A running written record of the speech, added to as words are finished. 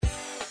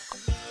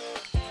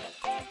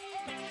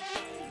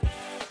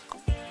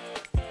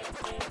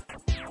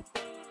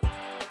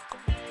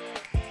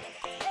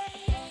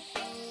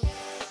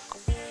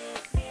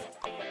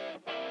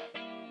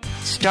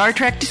Star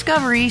Trek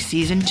Discovery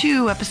Season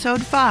 2,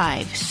 Episode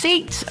 5,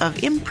 Saints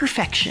of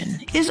Imperfection,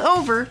 is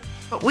over,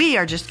 but we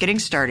are just getting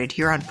started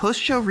here on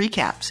post-show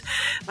recaps.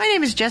 My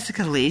name is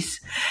Jessica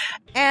Leese,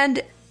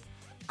 and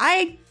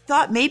I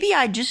thought maybe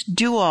I'd just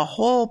do a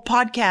whole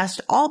podcast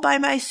all by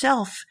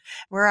myself,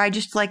 where I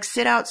just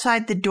sit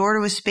outside the door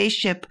to a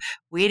spaceship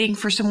waiting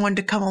for someone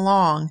to come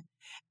along,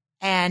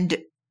 and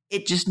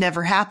it just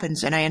never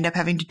happens, and I end up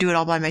having to do it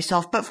all by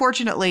myself. But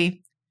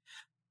fortunately,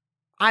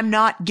 I'm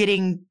not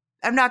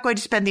going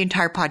to spend the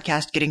entire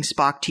podcast getting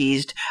Spock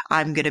teased.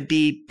 I'm going to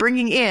be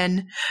bringing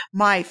in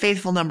my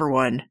faithful number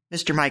one,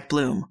 Mr. Mike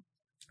Bloom.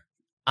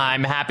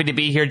 I'm happy to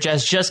be here.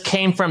 Just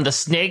came from the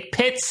snake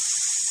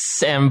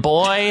pits, and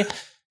boy,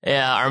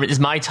 is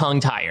my tongue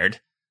tired.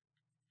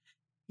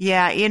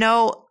 Yeah,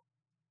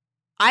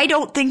 I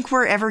don't think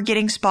we're ever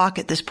getting Spock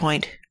at this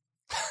point.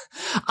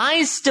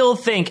 I still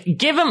think,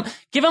 give him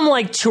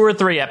 2 or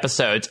 3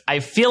 episodes. I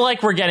feel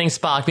like we're getting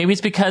Spock. Maybe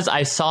it's because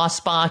I saw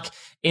Spock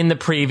in the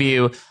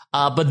preview,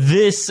 but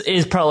this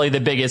is probably the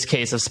biggest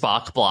case of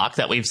Spock block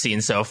that we've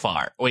seen so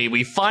far.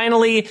 We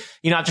finally,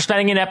 after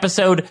spending an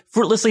episode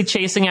fruitlessly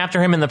chasing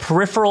after him in the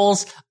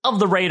peripherals of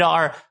the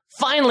radar,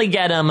 finally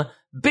get him,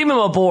 beam him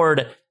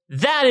aboard.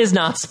 That is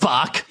not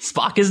Spock.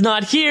 Spock is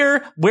not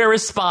here. Where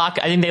is Spock?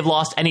 I think they've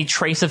lost any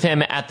trace of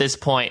him at this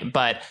point,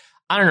 but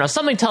I don't know.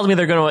 Something tells me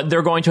they're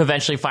going to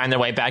eventually find their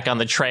way back on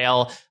the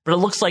trail, but it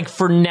looks like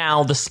for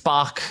now the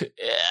Spock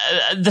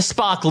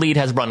lead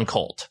has run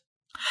cold.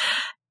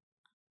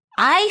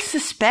 I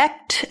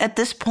suspect at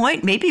this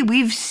point, maybe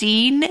we've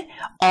seen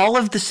all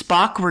of the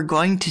Spock we're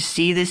going to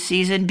see this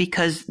season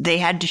because they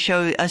had to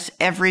show us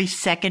every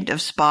second of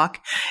Spock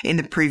in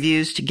the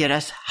previews to get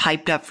us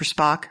hyped up for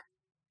Spock.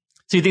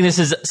 So you think this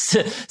is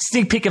a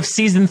sneak peek of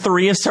season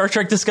 3 of Star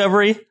Trek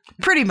Discovery?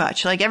 Pretty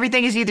much.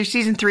 Everything is either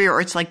season 3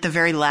 or it's the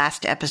very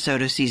last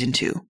episode of season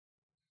 2.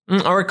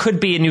 Or it could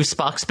be a new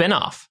Spock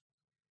spinoff.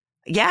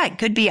 Yeah, it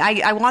could be.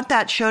 I want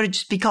that show to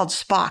just be called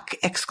Spock!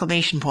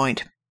 Exclamation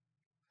point.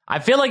 I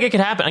feel like it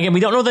could happen. Again,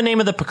 we don't know the name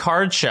of the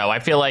Picard show. I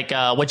feel like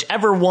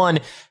whichever one,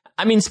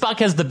 Spock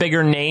has the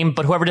bigger name,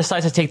 but whoever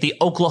decides to take the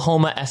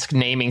Oklahoma-esque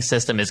naming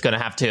system is going to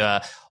have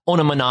to own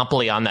a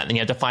monopoly on that. Then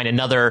you have to find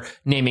another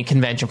naming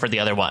convention for the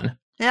other one.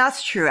 Well,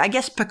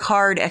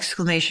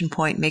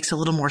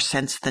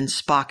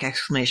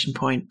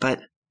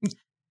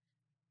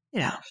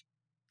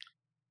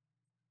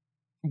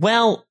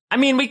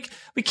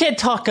 we can't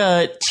talk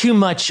too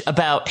much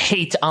about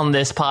hate on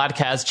this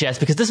podcast, Jess,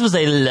 because this was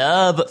a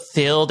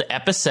love-filled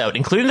episode,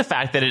 including the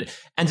fact that it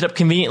ended up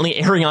conveniently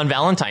airing on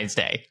Valentine's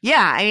Day.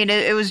 Yeah,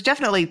 it was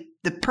definitely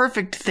the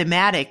perfect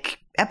thematic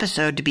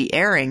episode to be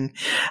airing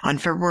on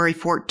February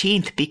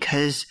 14th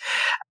because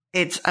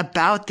it's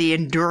about the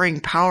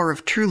enduring power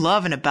of true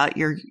love and about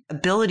your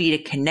ability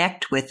to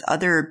connect with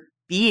other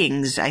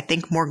beings, I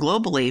think, more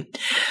globally.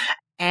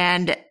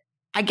 And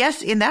I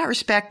guess in that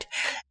respect,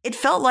 it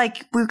felt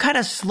like we kind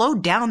of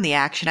slowed down the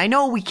action. I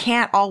know we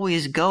can't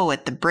always go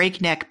at the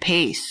breakneck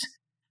pace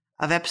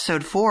of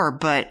episode 4,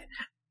 but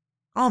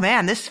oh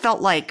man, this felt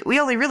like we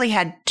only really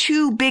had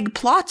 2 big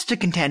plots to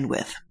contend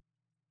with.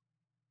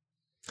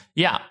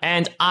 Yeah,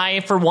 and I,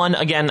 for one,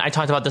 again, I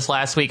talked about this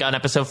last week on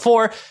episode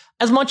 4,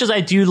 as much as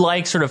I do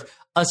like sort of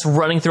us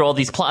running through all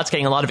these plots,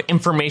 getting a lot of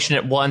information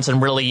at once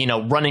and really,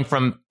 running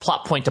from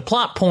plot point to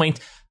plot point,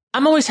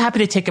 I'm always happy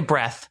to take a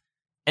breath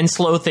and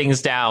slow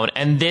things down.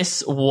 And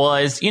this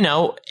was,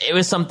 it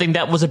was something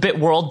that was a bit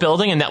world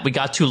building and that we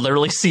got to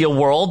literally see a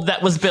world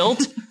that was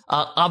built.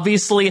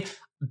 Obviously,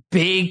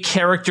 big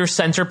character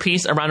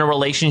centerpiece around a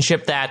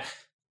relationship that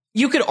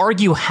you could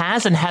argue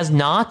has and has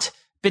not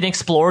been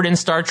explored in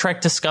Star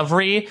Trek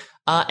Discovery.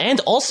 And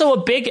also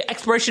a big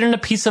exploration in a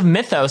piece of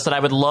mythos that I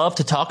would love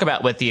to talk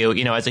about with you,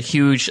 as a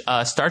huge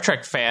Star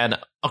Trek fan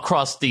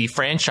across the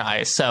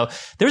franchise. So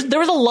there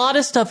was a lot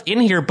of stuff in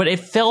here, but it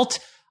felt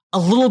a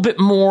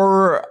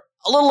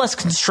little less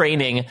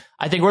constraining.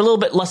 I think we're a little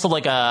bit less of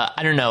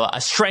a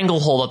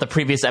stranglehold that the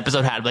previous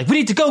episode had. We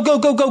need to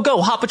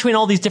go, hop between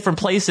all these different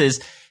places.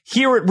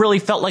 Here, it really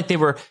felt like they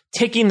were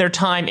taking their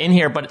time in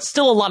here, but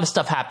still a lot of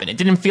stuff happened. It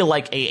didn't feel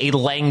like a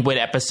languid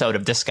episode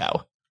of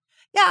Disco.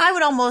 Yeah, I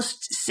would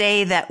almost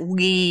say that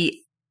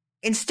we,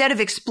 instead of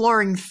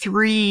exploring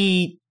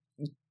 3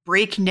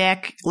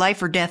 breakneck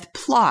life or death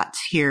plots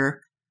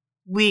here,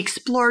 we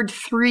explored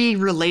 3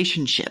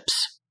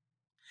 relationships.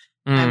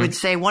 I would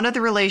say one of the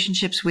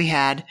relationships we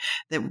had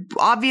that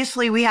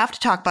obviously we have to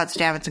talk about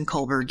Stamets and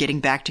Culber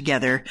getting back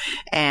together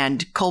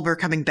and Culber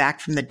coming back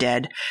from the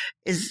dead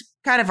is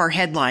kind of our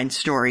headline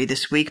story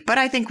this week. But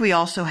I think we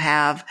also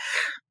have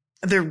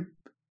the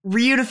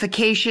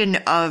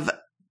reunification of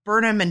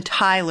Burnham and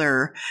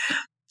Tyler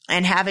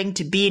and having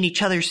to be in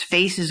each other's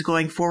faces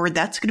going forward.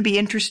 That's going to be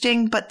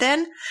interesting. But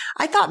then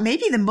I thought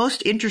maybe the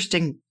most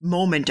interesting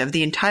moment of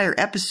the entire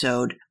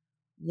episode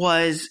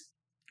was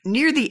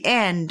near the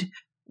end,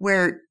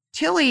 where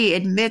Tilly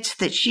admits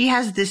that she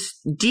has this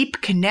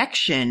deep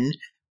connection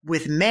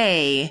with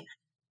May,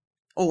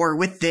 or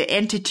with the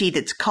entity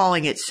that's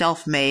calling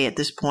itself May at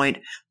this point,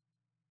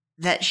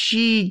 that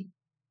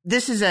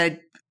this is a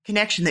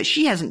connection that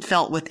she hasn't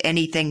felt with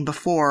anything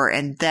before,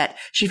 and that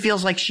she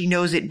feels like she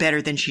knows it better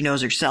than she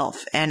knows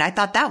herself. And I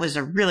thought that was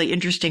a really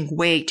interesting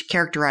way to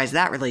characterize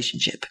that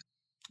relationship.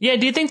 Yeah,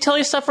 do you think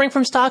Tilly's suffering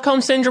from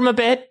Stockholm Syndrome a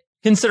bit,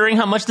 considering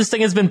how much this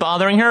thing has been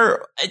bothering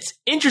her? It's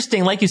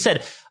interesting, like you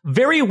said,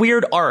 very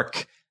weird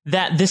arc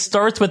that this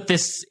starts with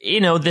this,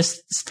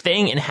 this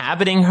thing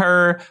inhabiting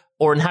her,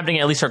 or inhabiting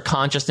at least her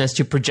consciousness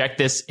to project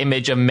this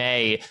image of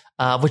May,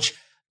 which...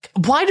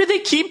 Why do they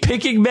keep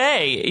picking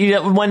May?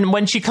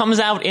 When she comes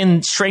out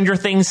in Stranger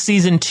Things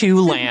season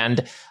 2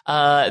 land,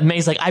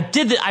 May's like,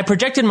 I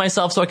projected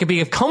myself so I could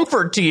be of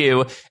comfort to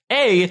you.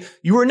 A,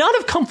 you were not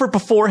of comfort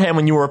beforehand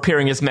when you were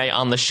appearing as May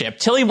on the ship.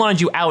 Tilly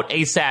wanted you out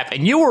ASAP,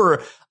 and you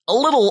were a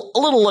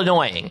little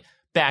annoying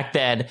back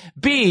then.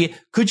 B,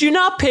 could you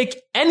not pick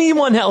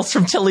anyone else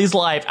from Tilly's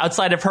life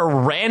outside of her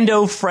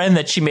rando friend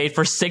that she made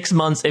for 6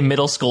 months in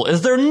middle school?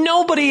 Is there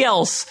nobody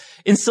else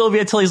in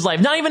Sylvia Tilly's life,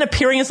 not even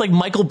appearing as like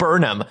Michael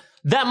Burnham?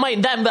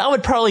 That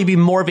would probably be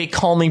more of a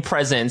calming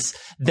presence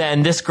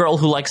than this girl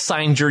who like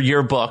signed your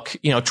yearbook,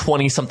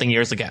 20 something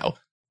years ago.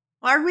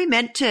 Are we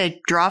meant to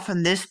draw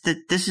from this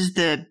that this is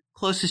the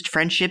closest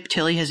friendship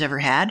Tilly has ever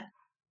had?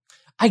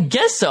 I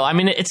guess so. I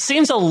mean, it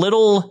seems a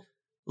little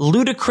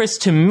ludicrous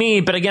to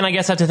me, but again, I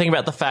guess I have to think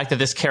about the fact that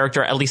this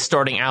character, at least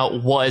starting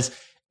out, was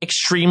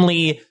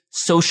extremely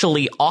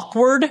socially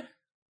awkward.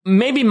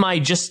 Maybe my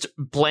just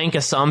blank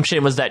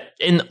assumption was that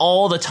in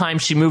all the time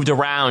she moved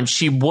around,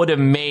 she would have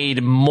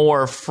made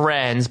more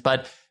friends,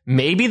 but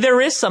maybe there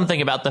is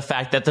something about the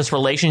fact that this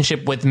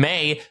relationship with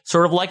May,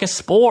 sort of like a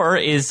spore,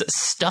 is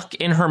stuck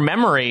in her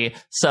memory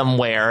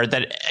somewhere.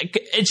 That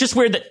it's just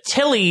weird that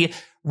Tilly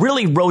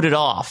really wrote it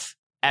off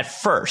at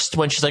first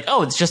when she's like,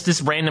 oh, it's just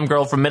this random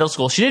girl from middle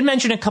school. She did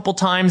mention a couple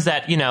times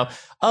that,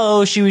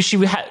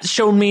 she had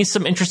shown me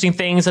some interesting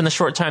things in the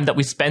short time that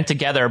we spent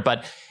together,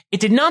 but it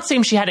did not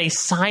seem she had a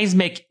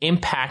seismic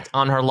impact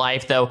on her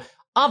life, though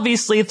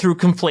obviously through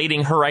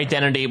conflating her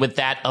identity with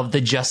that of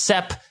the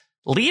Giuseppe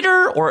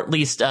leader, or at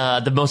least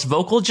the most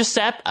vocal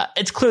Giuseppe.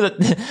 It's clear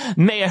that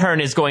May Ahern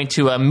is going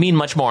to mean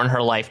much more in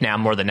her life now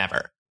more than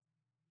ever.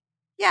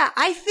 Yeah,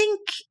 I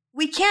think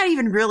we can't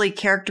even really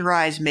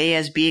characterize May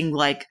as being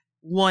like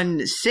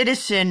one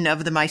citizen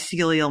of the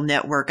mycelial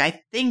network.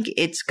 I think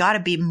it's got to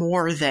be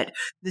more that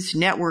this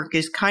network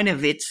is kind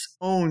of its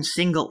own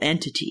single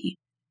entity.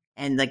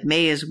 And like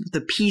May is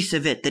the piece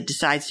of it that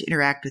decides to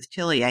interact with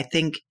Tilly. I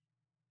think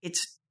it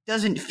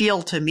doesn't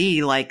feel to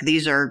me like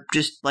these are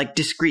just like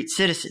discrete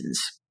citizens.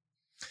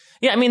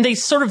 Yeah, I mean, they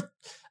sort of,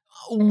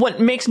 what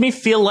makes me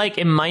feel like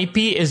it might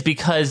be is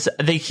because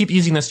they keep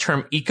using this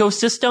term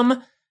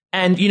ecosystem.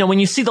 And, when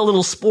you see the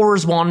little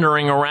spores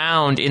wandering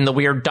around in the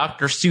weird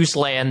Dr. Seuss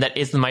land that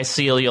is the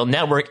mycelial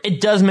network, it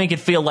does make it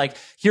feel like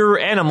here are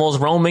animals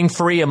roaming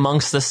free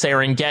amongst the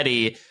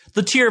Serengeti.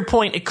 To your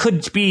point, it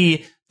could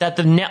be that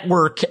the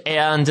network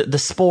and the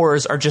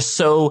spores are just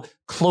so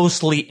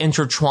closely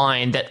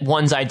intertwined that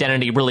one's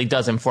identity really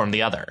does inform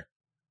the other.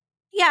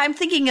 Yeah, I'm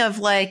thinking of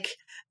like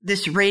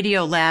this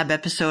Radio Lab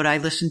episode I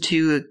listened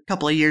to a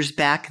couple of years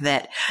back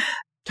that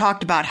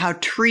talked about how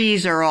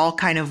trees are all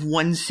kind of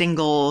one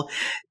single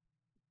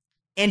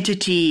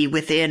entity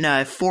within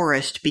a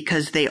forest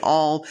because they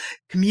all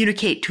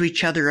communicate to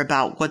each other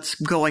about what's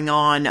going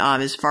on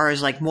as far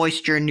as like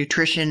moisture and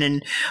nutrition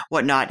and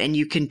whatnot. And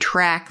you can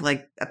track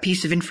like a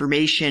piece of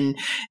information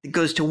that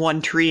goes to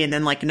one tree and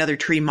then like another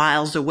tree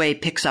miles away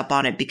picks up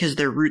on it because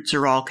their roots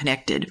are all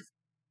connected.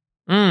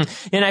 And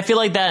I feel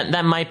like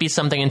that might be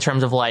something in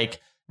terms of like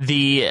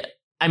the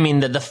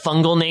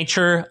fungal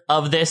nature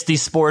of this.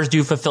 These spores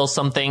do fulfill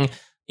something,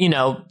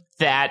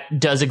 that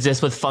does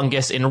exist with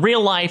fungus in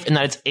real life, and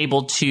that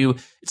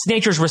it's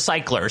nature's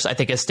recyclers, I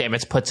think, as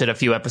Stamets puts it a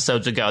few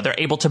episodes ago. They're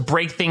able to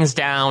break things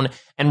down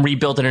and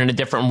rebuild it in a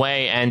different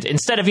way. And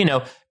instead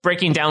of,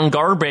 breaking down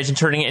garbage and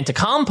turning it into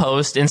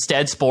compost,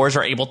 instead spores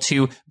are able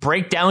to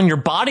break down your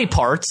body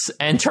parts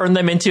and turn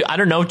them into,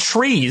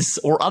 trees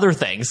or other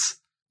things.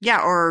 Yeah,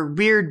 or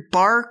weird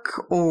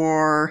bark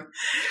or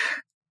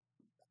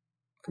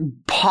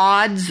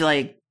pods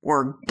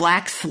or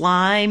black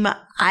slime.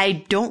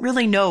 I don't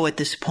really know at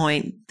this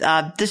point.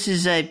 This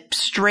is a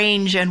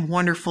strange and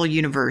wonderful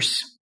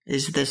universe,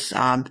 is this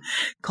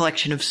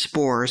collection of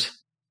spores.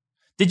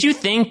 Did you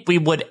think we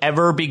would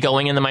ever be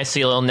going in the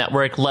mycelial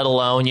network, let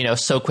alone,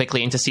 so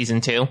quickly into season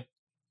 2?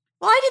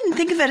 Well, I didn't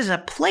think of it as a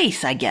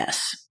place, I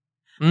guess.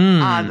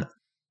 I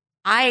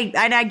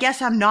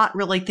guess I'm not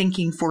really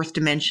thinking fourth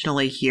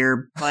dimensionally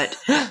here, but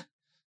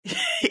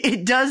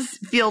it does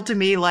feel to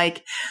me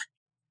like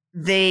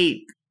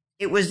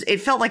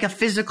it felt like a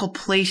physical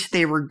place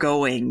they were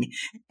going,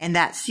 and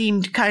that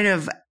seemed kind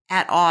of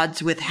at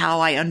odds with how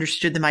I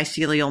understood the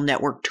mycelial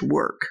network to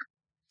work.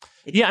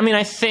 Yeah,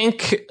 I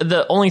think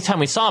the only time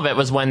we saw it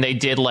was when they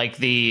did like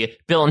the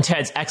Bill and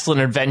Ted's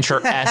Excellent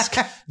Adventure-esque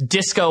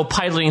disco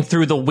piloting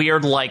through the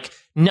weird like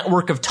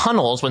network of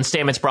tunnels when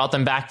Stamets brought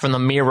them back from the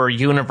mirror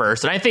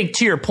universe. And I think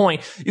to your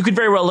point, you could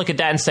very well look at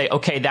that and say,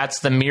 okay, that's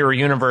the mirror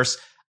universe.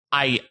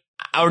 I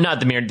or not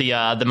the mirror,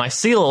 the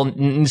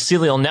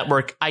mycelial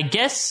network. I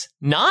guess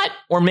not,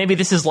 or maybe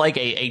this is like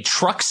a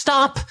truck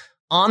stop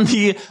on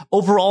the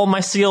overall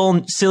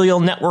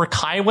mycelial network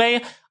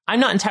highway. I'm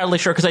not entirely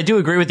sure, because I do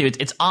agree with you.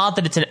 It's odd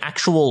that it's an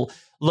actual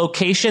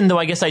location, though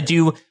I guess I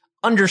do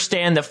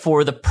understand that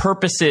for the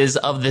purposes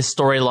of this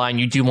storyline,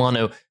 you do want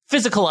to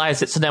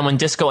physicalize it, so then when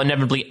Disco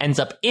inevitably ends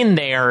up in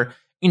there,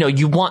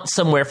 you want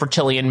somewhere for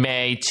Tilly and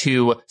May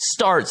to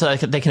start so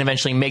that they can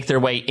eventually make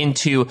their way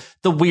into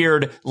the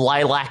weird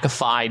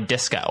lilacified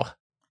Disco.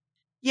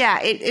 Yeah,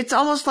 it's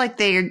almost like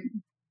they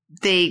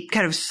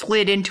kind of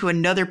slid into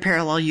another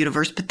parallel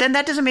universe, but then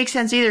that doesn't make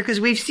sense either, because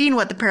we've seen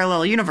what the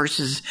parallel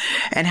universe is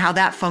and how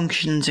that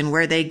functions and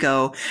where they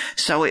go.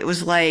 So it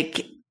was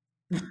like,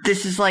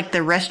 this is like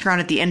the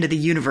restaurant at the end of the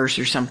universe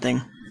or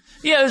something.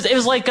 Yeah, it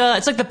was like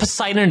it's like the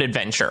Poseidon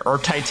Adventure or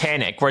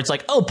Titanic, where it's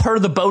like, oh, part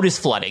of the boat is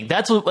flooding.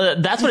 That's what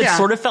it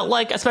sort of felt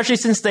like, especially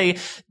since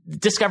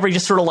Discovery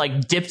just sort of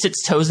like dips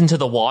its toes into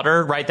the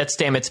water, right? That's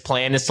Stamets'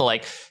 plan, is to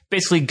like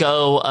basically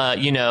go,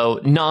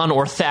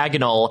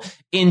 non-orthogonal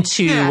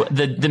into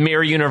the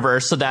mirror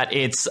universe, so that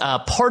it's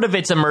part of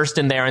it's immersed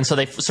in there, and so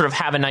they sort of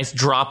have a nice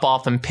drop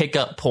off and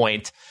pickup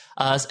point.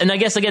 And I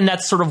guess again,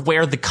 that's sort of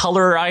where the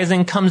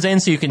colorizing comes in,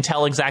 so you can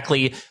tell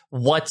exactly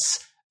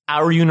what's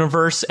our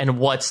universe and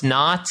what's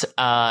not,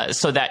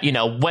 so that,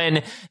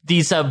 when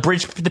these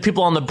the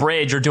people on the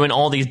bridge are doing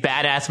all these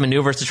badass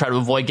maneuvers to try to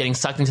avoid getting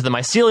sucked into the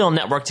mycelial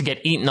network to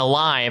get eaten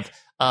alive,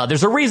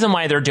 there's a reason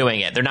why they're doing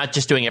it. They're not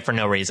just doing it for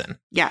no reason.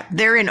 Yeah,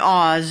 they're in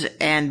Oz,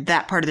 and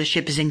that part of the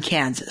ship is in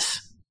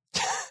Kansas.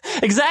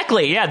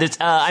 Exactly. Yeah.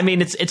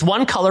 It's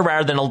one color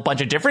rather than a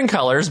bunch of different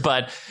colors,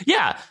 but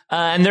yeah.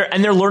 And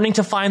they're learning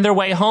to find their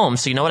way home.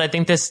 So you know what? I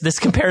think this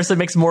comparison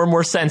makes more and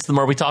more sense the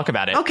more we talk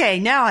about it. Okay.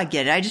 Now I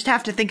get it. I just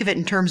have to think of it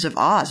in terms of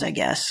Oz, I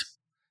guess.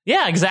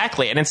 Yeah,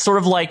 exactly. And it's sort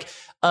of like,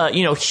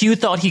 Hugh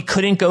thought he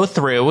couldn't go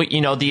through,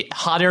 the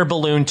hot air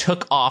balloon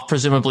took off,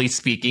 presumably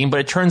speaking, but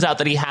it turns out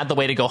that he had the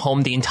way to go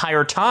home the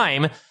entire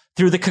time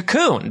through the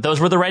cocoon. Those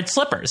were the red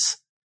slippers.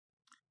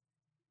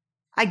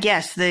 I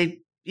guess the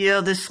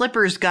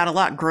slippers got a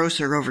lot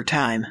grosser over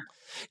time.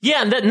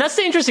 Yeah, and that's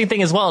the interesting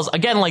thing as well, is,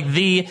 again, like,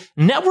 the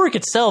network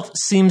itself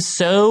seems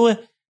so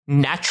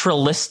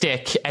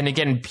naturalistic and,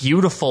 again,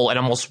 beautiful and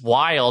almost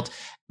wild.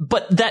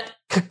 But that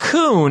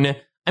cocoon,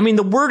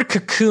 the word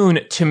cocoon,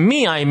 to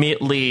me, I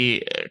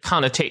immediately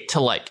connotate to,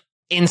 like,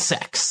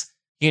 insects,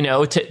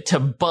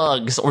 to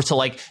bugs, or to,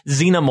 like,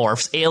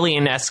 xenomorphs,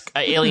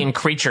 alien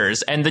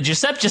creatures. And the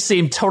Giuseppe just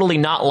seemed totally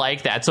not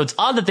like that. So it's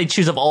odd that they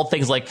choose, of all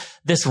things, like,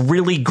 this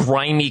really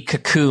grimy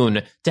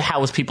cocoon to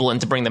house people in,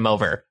 to bring them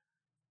over.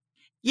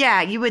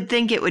 Yeah, you would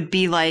think it would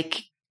be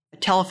like a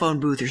telephone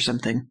booth or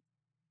something.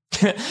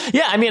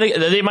 Yeah,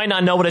 they might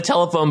not know what a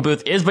telephone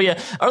booth is, but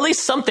yeah, or at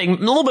least something, a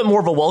little bit more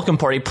of a welcome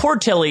party. Poor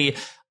Tilly.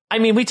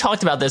 We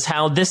talked about this,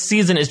 how this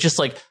season is just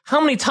like, how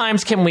many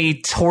times can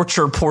we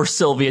torture poor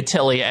Sylvia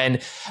Tilly?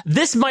 And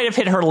this might have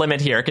hit her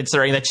limit here,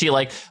 considering that she,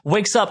 like,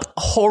 wakes up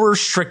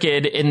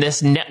horror-stricken in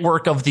this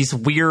network of these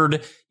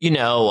weird,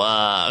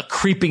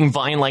 creeping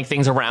vine-like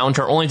things around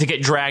her, only to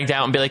get dragged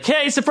out and be like,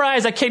 hey,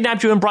 surprise, I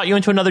kidnapped you and brought you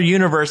into another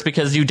universe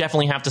because you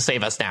definitely have to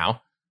save us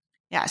now.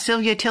 Yeah,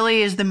 Sylvia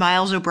Tilly is the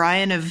Miles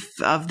O'Brien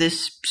of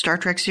this Star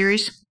Trek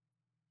series.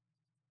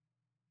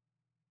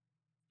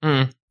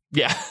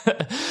 Yeah,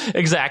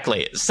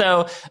 exactly.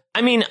 So,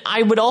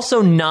 I would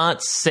also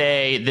not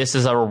say this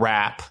is a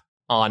wrap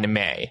on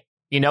May.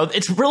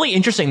 It's really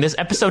interesting. This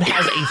episode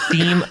has a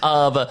theme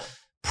of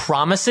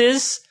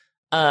promises,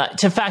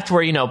 to fact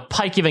where,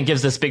 Pike even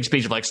gives this big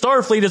speech of like,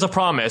 Starfleet is a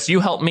promise. You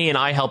help me and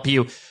I help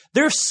you.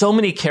 There are so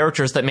many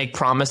characters that make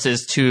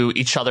promises to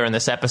each other in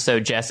this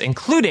episode, Jess,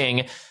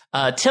 including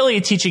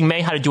Tilly teaching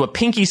May how to do a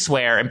pinky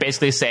swear and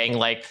basically saying,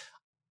 like,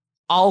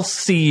 I'll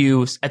see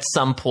you at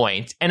some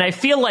point. And I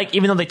feel like,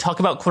 even though they talk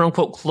about, quote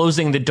unquote,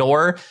 closing the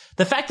door,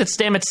 the fact that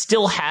Stamets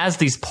still has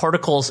these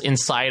particles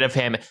inside of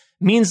him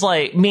means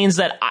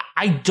that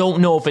I don't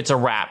know if it's a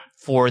wrap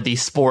for the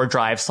spore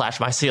drive /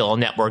 mycelial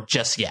network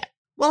just yet.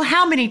 Well,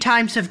 how many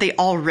times have they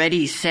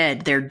already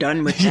said they're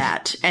done with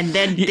that? And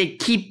then they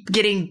keep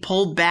getting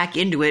pulled back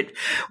into it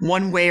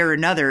one way or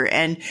another.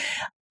 And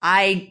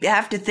I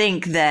have to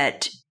think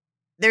that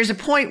there's a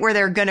point where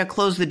they're going to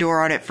close the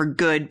door on it for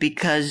good,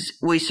 because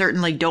we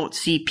certainly don't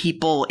see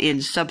people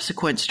in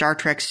subsequent Star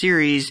Trek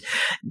series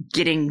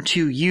getting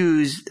to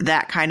use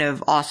that kind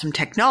of awesome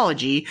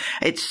technology.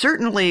 It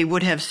certainly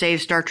would have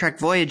saved Star Trek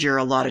Voyager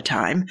a lot of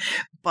time,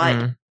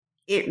 but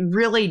it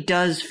really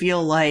does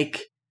feel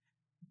like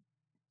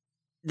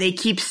they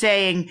keep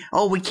saying,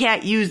 oh, we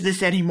can't use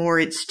this anymore.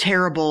 It's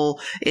terrible.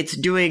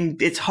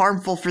 It's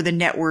harmful for the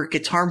network.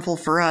 It's harmful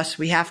for us.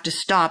 We have to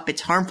stop.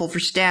 It's harmful for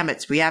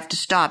Stamets. We have to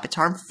stop. It's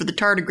harmful for the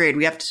tardigrade.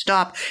 We have to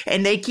stop.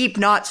 And they keep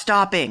not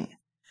stopping.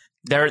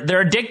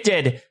 They're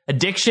addicted.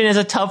 Addiction is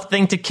a tough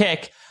thing to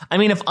kick.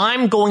 If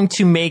I'm going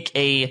to make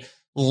a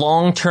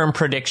long-term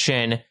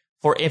prediction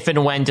for if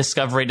and when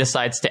Discovery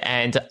decides to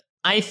end,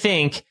 I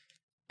think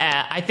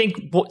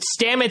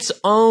Stamets'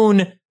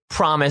 own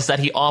promise that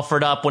he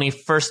offered up when he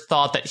first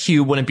thought that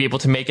Hugh wouldn't be able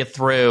to make it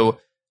through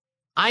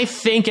I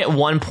think at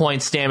one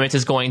point Stamets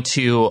is going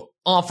to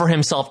offer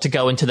himself to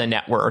go into the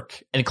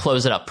network and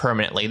close it up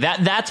permanently.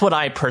 That's what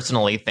I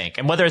personally think.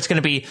 And whether it's going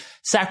to be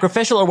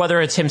sacrificial or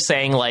whether it's him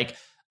saying like,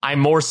 I'm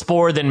more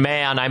spore than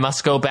man, I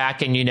must go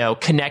back and,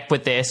 connect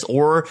with this.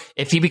 Or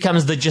if he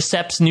becomes the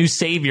Giuseppe's new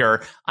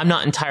savior, I'm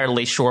not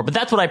entirely sure. But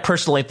that's what I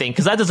personally think,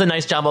 because that does a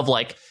nice job of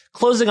like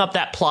closing up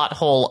that plot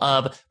hole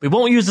of we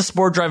won't use the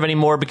spore drive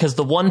anymore because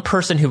the one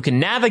person who can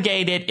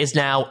navigate it is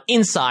now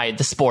inside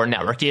the spore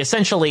network. He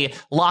essentially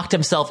locked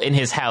himself in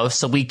his house,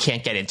 so we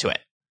can't get into it.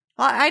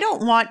 Well, I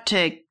don't want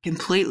to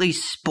completely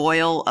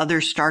spoil other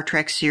Star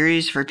Trek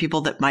series for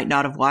people that might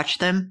not have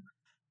watched them,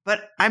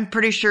 but I'm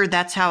pretty sure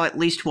that's how at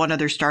least one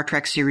other Star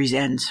Trek series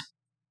ends.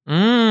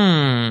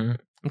 I'm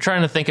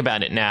trying to think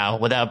about it now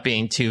without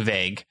being too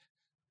vague.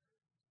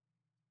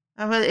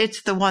 Well,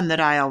 it's the one that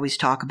I always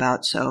talk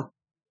about, so.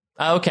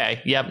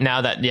 Okay. Yep.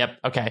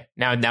 Okay.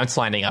 Now it's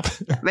lining up.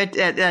 But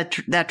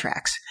that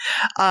tracks.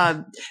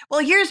 Well,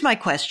 here's my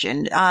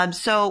question.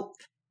 So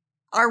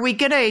are we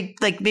going to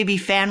like maybe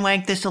fan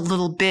wank this a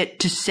little bit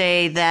to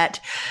say that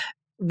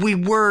we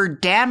were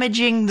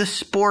damaging the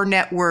spore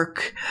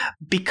network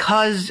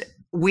because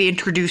we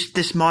introduced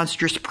this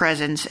monstrous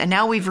presence and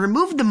now we've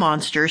removed the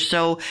monster.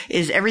 So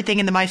is everything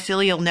in the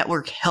mycelial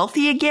network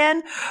healthy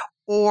again?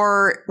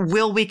 Or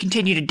will we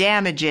continue to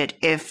damage it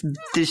if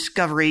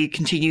Discovery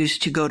continues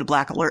to go to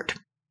black alert?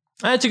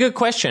 That's a good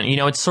question.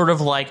 It's sort of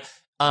like,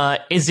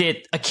 is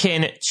it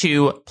akin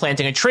to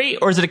planting a tree,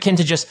 or is it akin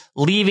to just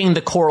leaving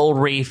the coral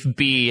reef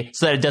be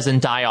so that it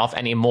doesn't die off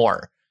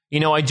anymore?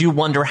 I do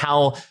wonder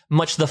how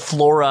much the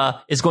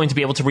flora is going to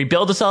be able to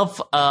rebuild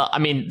itself.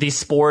 These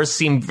spores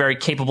seem very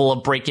capable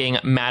of breaking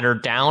matter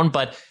down.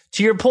 But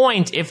to your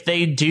point, if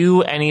they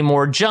do any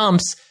more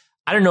jumps,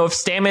 I don't know if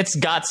Stamets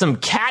got some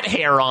cat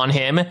hair on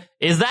him.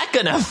 Is that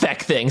going to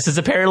affect things? Because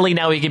apparently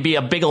now he could be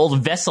a big old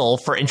vessel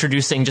for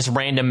introducing just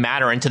random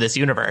matter into this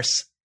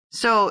universe.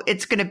 So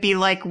it's going to be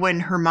like when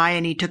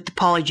Hermione took the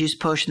polyjuice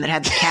potion that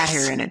had the cat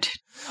hair in it.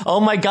 Oh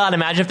my God,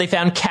 imagine if they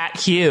found Cat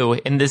Hugh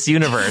in this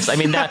universe.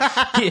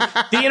 The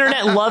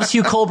internet loves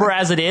Hugh Culber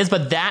as it is,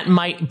 but that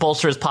might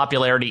bolster his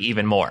popularity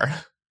even more.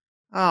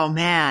 Oh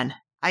man.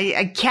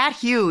 Cat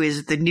Hugh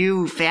is the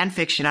new fan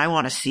fiction I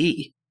want to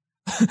see.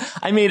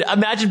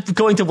 Imagine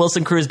going to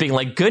Wilson Cruz being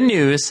like, good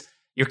news,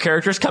 your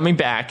character's coming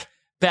back.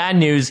 Bad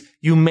news,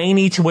 you may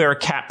need to wear a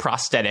cat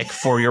prosthetic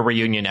for your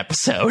reunion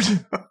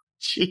episode.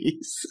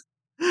 Jeez.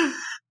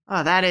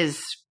 Oh, that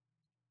is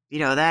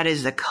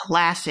the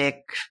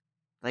classic,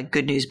 like,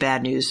 good news,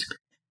 bad news.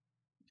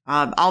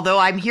 Although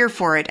I'm here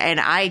for it, and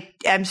I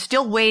am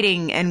still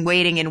waiting and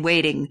waiting and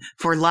waiting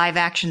for live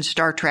action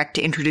Star Trek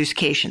to introduce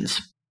Caitians.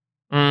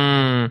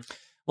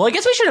 Well, I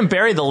guess we shouldn't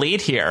bury the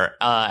lead here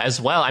as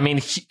well.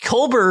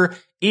 Culber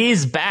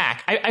is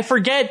back. I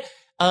forget,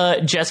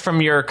 Jess,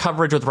 from your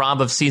coverage with Rob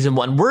of season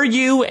 1, were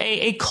you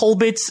a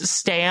Colbit's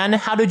stan?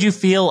 How did you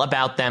feel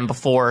about them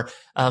before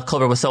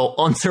Culber was so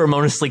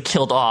unceremoniously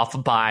killed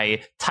off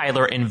by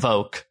Tyler and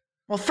Voke?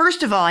 Well,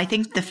 first of all, I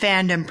think the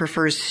fandom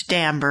prefers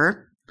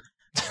Stamber,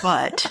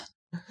 but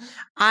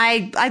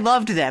I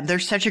loved them. They're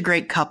such a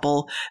great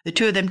couple. The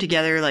two of them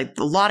together, like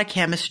a lot of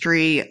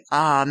chemistry.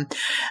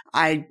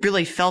 I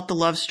really felt the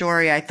love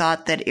story. I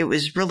thought that it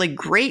was really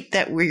great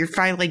that we're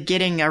finally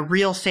getting a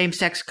real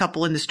same-sex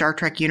couple in the Star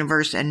Trek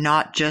universe and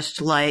not just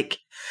like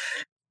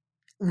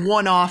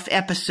one-off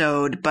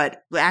episode,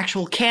 but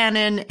actual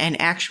canon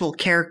and actual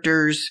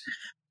characters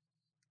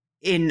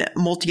in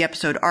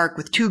multi-episode arc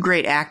with two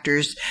great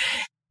actors.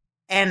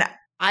 And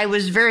I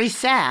was very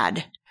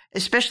sad,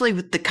 especially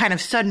with the kind of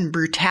sudden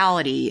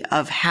brutality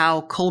of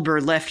how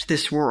Culber left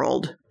this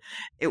world.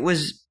 It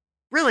was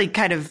really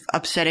kind of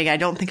upsetting. I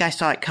don't think I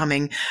saw it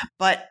coming,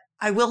 but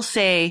I will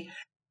say,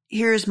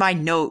 here's my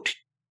note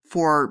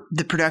for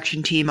the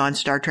production team on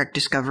Star Trek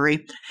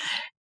Discovery.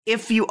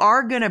 If you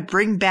are going to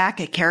bring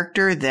back a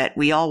character that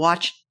we all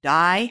watched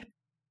die,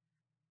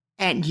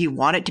 and you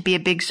want it to be a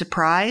big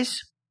surprise,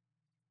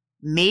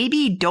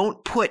 maybe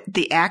don't put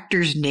the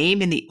actor's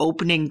name in the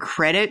opening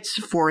credits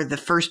for the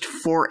first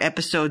 4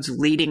 episodes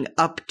leading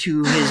up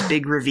to his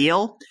big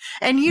reveal.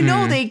 And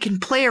they can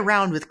play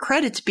around with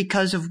credits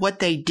because of what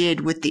they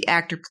did with the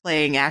actor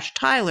playing Ash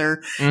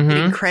Tyler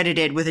getting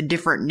credited with a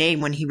different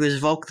name when he was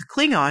Volk the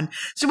Klingon.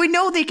 So we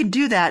know they can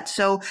do that.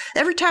 So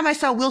every time I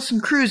saw Wilson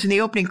Cruz in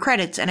the opening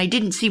credits and I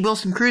didn't see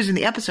Wilson Cruz in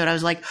the episode, I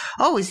was like,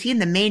 oh, is he in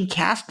the main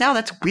cast now?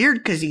 That's weird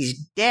because he's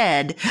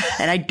dead.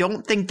 And I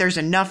don't think there's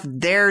enough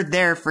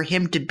there for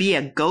him to be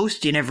a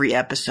ghost in every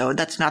episode.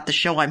 That's not the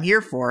show I'm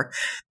here for.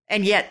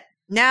 And yet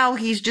now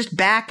he's just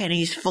back and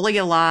he's fully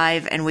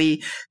alive, and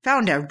we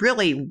found a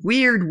really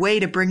weird way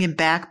to bring him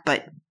back,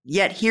 but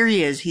yet here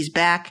he is. He's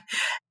back,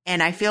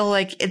 and I feel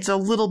like it's a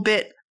little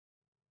bit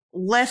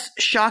less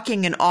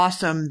shocking and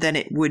awesome than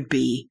it would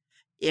be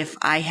if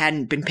I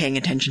hadn't been paying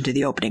attention to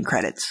the opening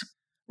credits.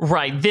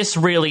 Right. This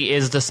really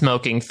is the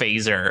smoking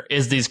phaser,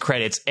 is these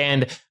credits.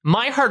 And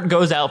my heart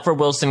goes out for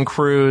Wilson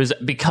Cruz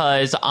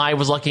because I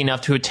was lucky enough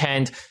to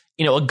attend,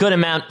 a good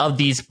amount of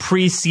these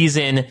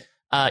preseason,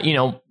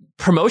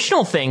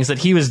 promotional things that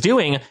he was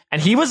doing,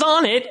 and he was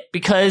on it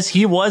because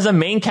he was a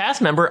main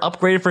cast member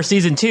upgraded for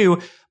season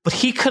 2, but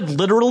he could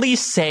literally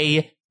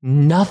say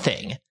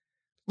nothing.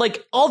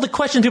 Like, all the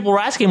questions people were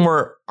asking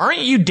were, aren't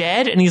you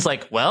dead? And he's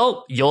like,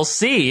 well, you'll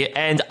see.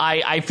 And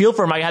I feel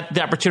for him. I had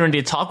the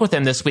opportunity to talk with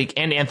him this week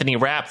and Anthony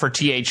Rapp for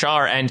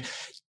THR, and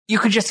you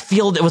could just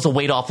feel there was a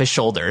weight off his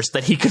shoulders,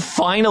 that he could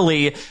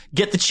finally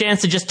get the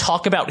chance to just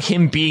talk about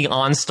him being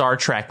on Star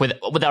Trek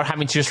without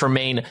having to just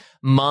remain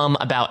mum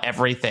about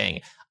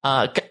everything.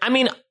 I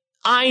mean,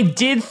 I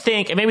did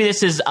think, and maybe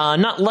this is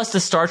not less the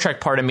Star Trek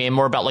part of me and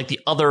more about like the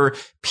other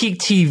peak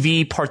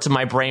TV parts of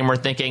my brain were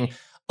thinking,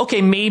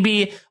 okay,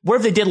 maybe what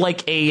if they did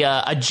like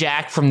a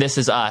Jack from This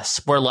Is Us,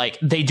 where like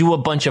they do a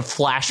bunch of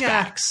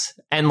flashbacks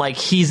and like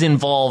he's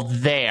involved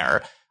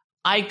there.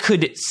 I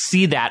could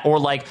see that. Or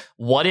like,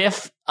 what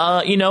if,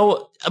 sort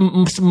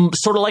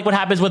of like what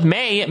happens with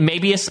May,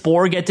 maybe a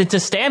spore gets into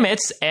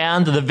Stamets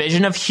and the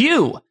vision of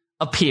Hugh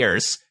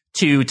appears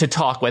to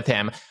talk with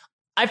him.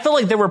 I feel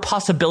like there were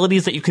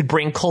possibilities that you could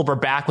bring Culber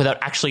back without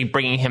actually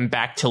bringing him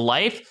back to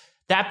life.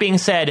 That being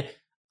said,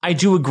 I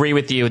do agree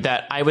with you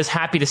that I was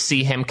happy to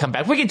see him come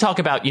back. We can talk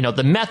about,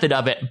 the method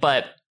of it,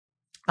 but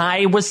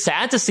I was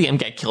sad to see him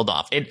get killed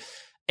off. It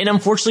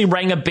unfortunately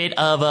rang a bit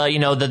of,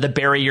 the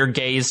bury your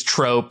gays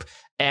trope.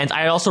 And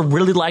I also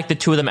really liked the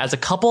two of them as a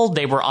couple.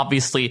 They were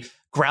obviously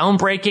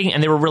groundbreaking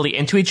and they were really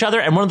into each other.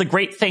 And one of the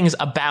great things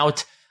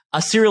about a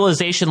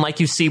serialization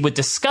like you see with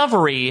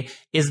Discovery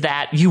is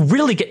that you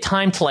really get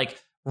time to like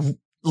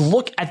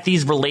look at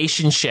these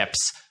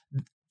relationships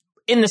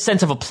in the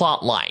sense of a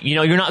plot line.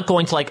 You're not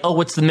going to like, oh,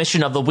 what's the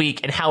mission of the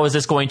week and how is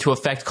this going to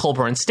affect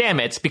Culber and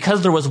Stamets?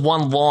 Because there was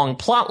one long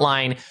plot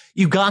line,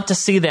 you got to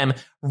see them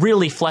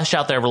really flesh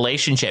out their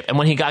relationship. And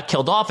when he got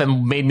killed off, it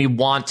made me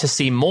want to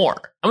see more.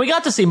 And we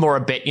got to see more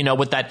a bit,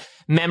 with that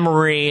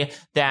memory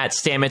that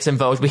Stamets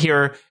invoked. We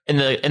hear in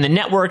the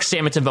network,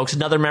 Stamets invokes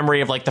another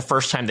memory of like the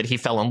first time that he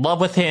fell in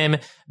love with him,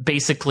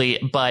 basically.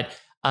 But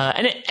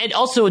and it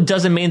also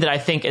doesn't mean that I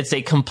think it's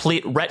a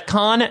complete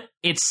retcon.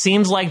 It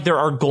seems like there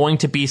are going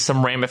to be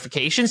some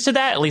ramifications to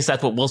that. At least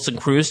that's what Wilson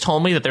Cruz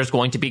told me, that there's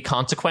going to be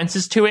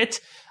consequences to it.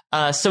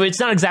 So it's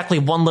not exactly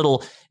one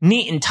little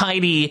neat and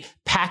tidy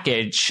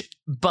package,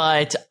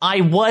 but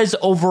I was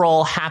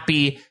overall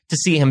happy to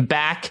see him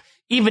back,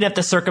 even if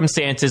the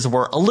circumstances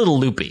were a little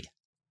loopy.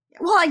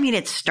 Well, I mean,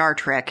 it's Star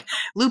Trek.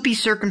 Loopy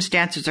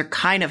circumstances are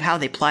kind of how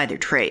they ply their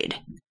trade.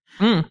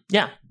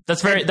 Yeah,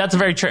 that's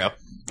very true.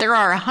 There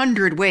are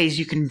 100 ways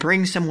you can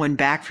bring someone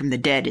back from the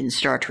dead in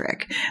Star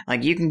Trek.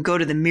 Like, you can go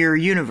to the mirror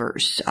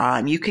universe.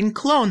 You can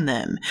clone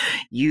them.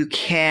 You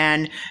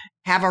can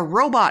have a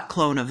robot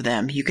clone of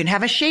them. You can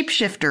have a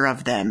shapeshifter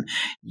of them.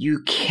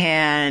 You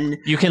can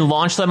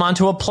launch them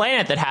onto a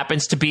planet that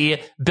happens to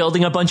be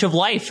building a bunch of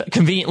life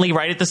conveniently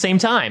right at the same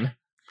time.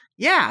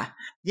 Yeah.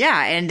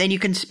 Yeah, and then you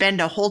can spend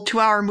a whole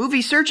 2-hour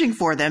movie searching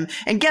for them.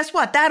 And guess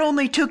what? That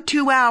only took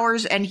 2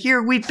 hours, and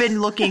here we've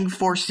been looking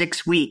for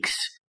 6 weeks.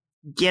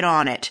 Get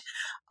on it.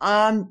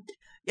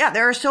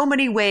 There are so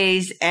many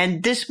ways,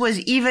 and this was,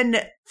 even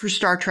for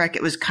Star Trek,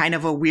 it was kind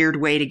of a weird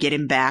way to get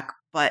him back.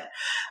 But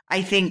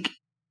I think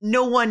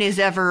no one is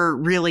ever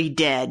really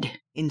dead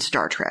in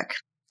Star Trek.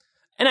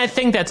 And I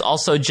think that's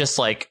also just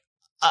like,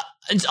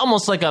 it's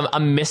almost like a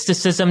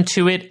mysticism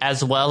to it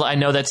as well. I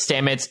know that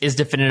Stamets is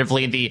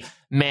definitively the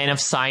man of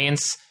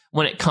science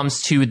when it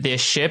comes to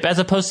this ship, as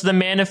opposed to the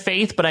man of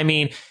faith. But I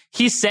mean,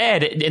 he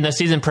said in the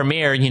season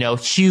premiere,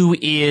 Hugh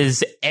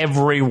is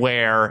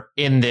everywhere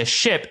in this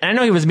ship. And I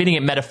know he was meaning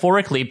it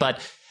metaphorically, but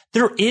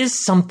there is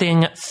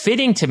something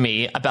fitting to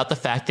me about the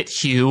fact that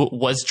Hugh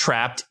was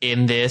trapped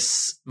in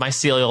this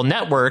mycelial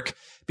network,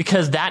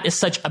 because that is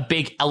such a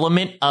big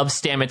element of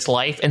Stamets'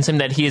 life and something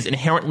that he is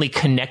inherently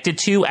connected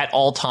to at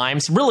all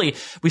times. Really,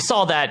 we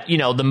saw that,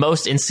 the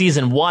most in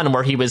season 1,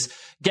 where he was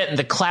getting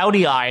the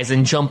cloudy eyes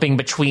and jumping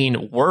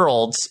between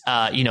worlds,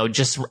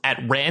 just at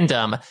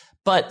random.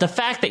 But the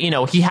fact that,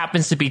 he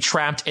happens to be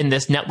trapped in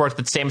this network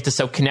that Stamets is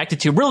so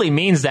connected to really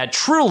means that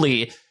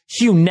truly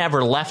Hugh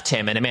never left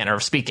him, in a manner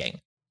of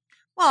speaking.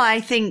 Well, I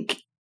think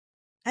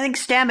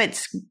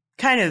Stamets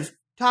kind of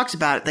talks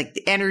about it, like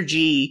the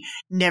energy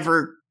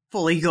never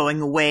fully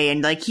going away,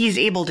 and like he's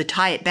able to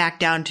tie it back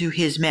down to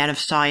his man of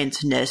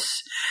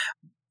science-ness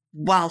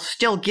while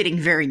still getting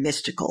very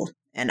mystical.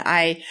 And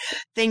I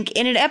think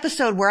in an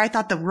episode where I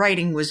thought the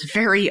writing was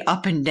very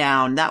up and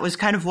down, that was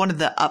kind of one of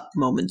the up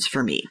moments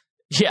for me.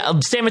 Yeah,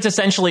 Stamets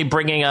essentially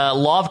bringing a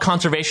law of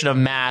conservation of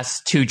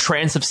mass to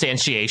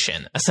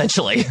transubstantiation,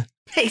 essentially.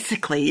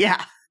 Basically,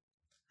 yeah.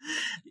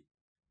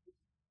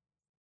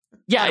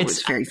 Yeah, it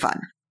was very fun.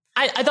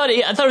 I thought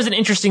it was an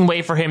interesting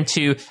way for him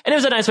to, and it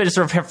was a nice way to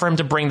sort of for him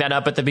to bring that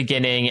up at the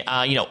beginning.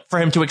 For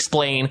him to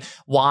explain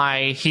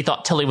why he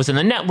thought Tilly was in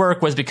the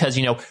network was because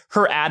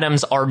her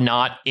atoms are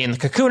not in the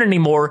cocoon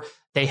anymore.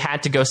 They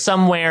had to go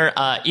somewhere.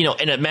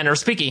 In a manner of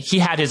speaking, he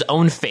had his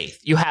own faith.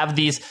 You have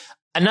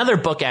another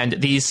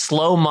bookend, these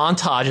slow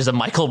montages of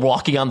Michael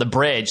walking on the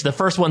bridge. The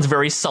first one's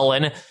very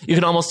sullen. You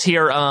can almost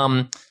hear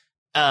what's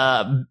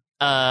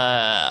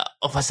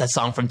that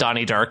song from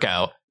Donnie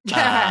Darko?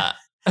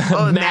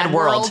 Mad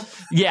World.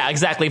 Yeah,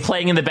 exactly.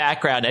 Playing in the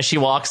background as she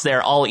walks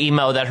there, all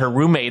emo that her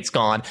roommate's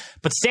gone.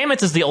 But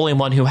Stamets is the only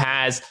one who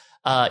has,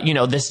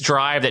 this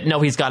drive that,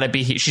 no, she's got to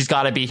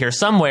be here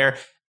somewhere.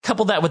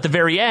 Couple that with the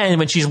very end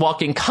when she's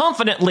walking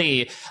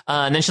confidently,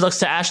 and then she looks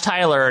to Ash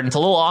Tyler, and it's a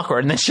little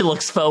awkward, and then she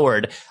looks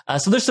forward.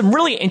 So there's some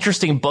really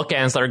interesting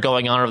bookends that are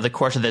going on over the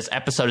course of this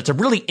episode. It's a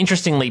really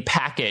interestingly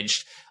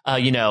packaged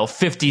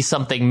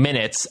 50-something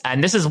minutes.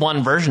 And this is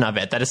one version of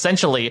it that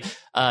essentially,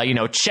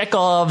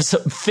 Chekhov's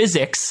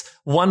physics,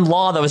 one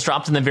law that was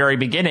dropped in the very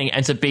beginning,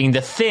 ends up being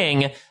the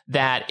thing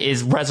that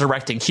is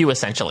resurrecting Q,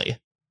 essentially.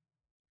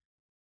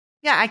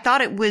 Yeah, I thought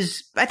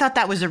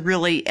that was a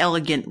really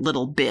elegant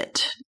little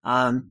bit,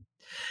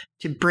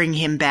 to bring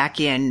him back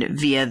in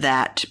via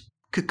that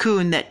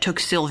cocoon that took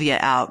Sylvia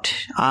out.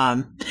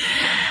 I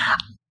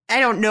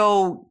don't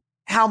know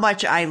how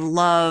much I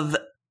love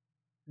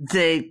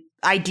the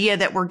idea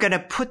that we're going to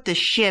put the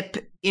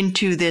ship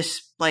into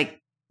this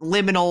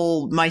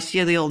liminal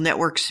mycelial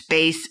network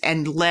space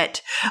and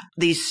let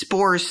these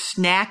spores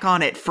snack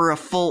on it for a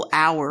full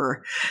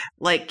hour.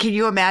 Can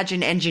you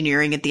imagine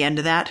engineering at the end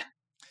of that?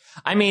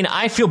 I mean,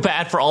 I feel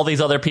bad for all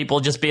these other people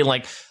just being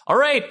like, all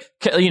right,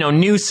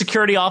 new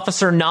security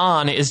officer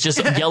Nan is just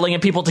yelling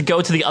at people to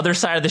go to the other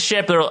side of the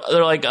ship. They're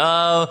like,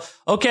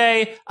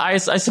 okay, I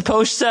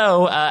suppose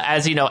so.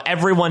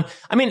 Everyone,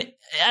 I mean,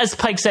 as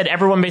Pike said,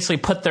 everyone basically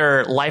put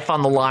their life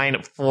on the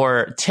line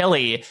for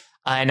Tilly.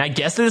 And I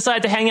guess they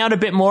decided to hang out a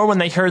bit more when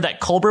they heard that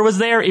Culber was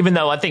there, even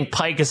though I think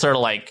Pike is sort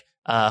of like,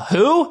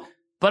 who?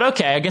 But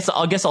okay, I guess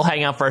I'll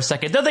hang out for a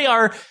second. Though they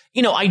are,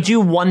 I do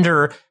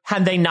wonder,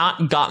 had they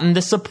not gotten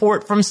the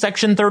support from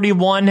Section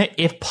 31,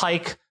 if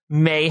Pike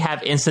may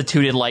have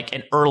instituted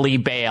an early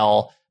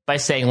bail by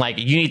saying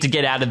you need to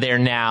get out of there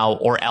now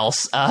or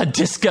else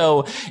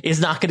Disco is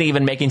not going to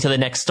even make it to the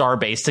next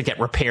starbase to get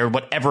repaired,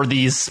 whatever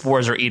these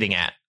spores are eating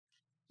at.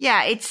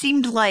 Yeah, it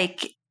seemed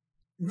like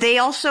they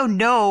also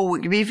know,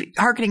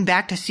 harkening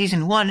back to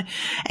season 1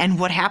 and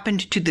what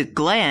happened to the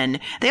Glen,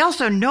 they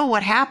also know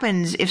what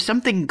happens if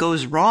something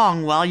goes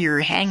wrong while you're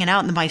hanging out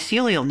in the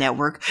mycelial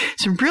network.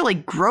 Some really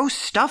gross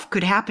stuff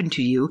could happen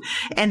to you,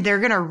 and they're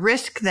going to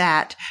risk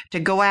that to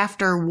go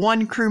after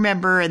one crew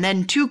member and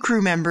then 2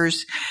 crew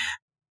members.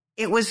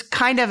 It was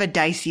kind of a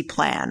dicey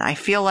plan. I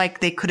feel like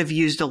they could have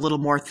used a little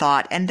more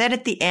thought. And then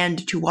at the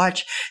end, to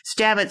watch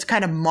Stamets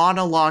kind of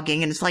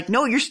monologuing, and it's like,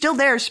 no, you're still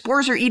there.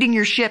 Spores are eating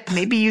your ship.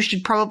 Maybe you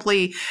should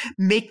probably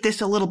make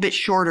this a little bit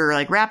shorter.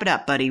 Wrap it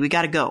up, buddy. We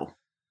got to go.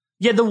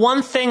 Yeah, the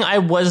one thing I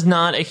was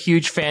not a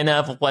huge fan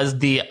of was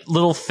the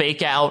little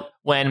fake out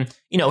when,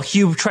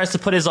 Hugh tries to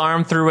put his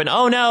arm through and,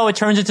 oh no, it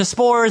turns into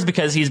spores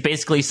because he's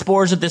basically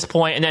spores at this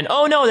point. And then,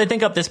 oh no, they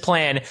think up this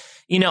plan.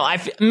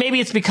 Maybe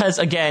it's because,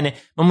 again,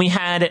 when we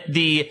had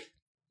the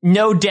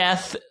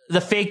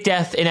fake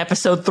death in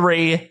episode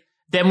 3,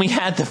 then we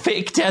had the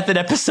fake death in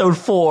episode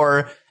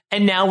 4,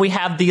 and now we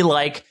have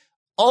the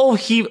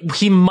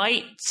he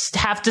might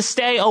have to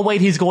stay. Oh,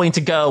 wait, he's going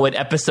to go in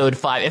episode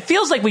 5. It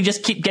feels like we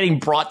just keep getting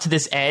brought to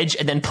this edge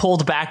and then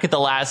pulled back at the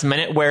last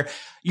minute where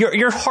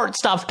your heart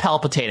stops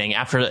palpitating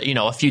after,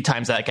 a few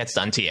times that gets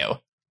done to you.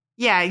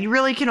 Yeah, you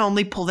really can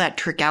only pull that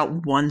trick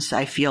out once,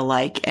 I feel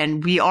like.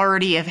 And we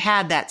already have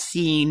had that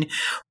scene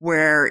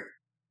where,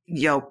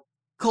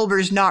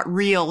 Culber's not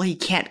real. He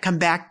can't come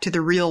back to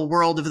the real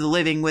world of the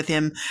living with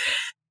him.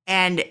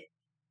 And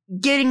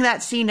getting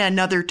that scene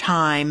another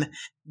time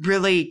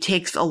really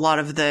takes a lot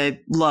of the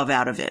love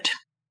out of it.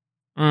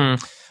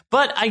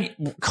 But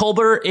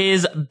Culber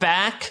is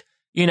back,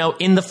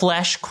 in the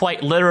flesh,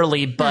 quite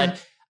literally,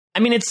 but I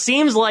mean, it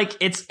seems like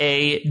it's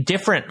a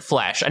different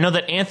Flash. I know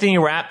that Anthony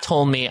Rapp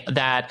told me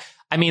that,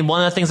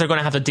 one of the things they're going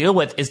to have to deal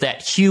with is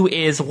that Hugh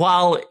is,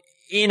 while,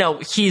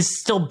 he's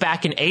still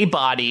back in a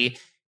body,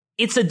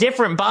 it's a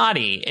different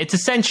body. It's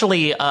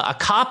essentially a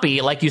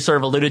copy, like you sort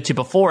of alluded to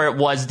before. It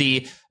was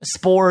the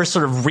spores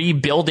sort of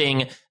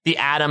rebuilding the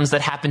atoms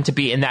that happen to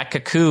be in that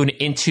cocoon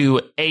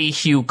into a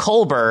Hugh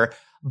Culber.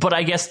 But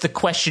I guess the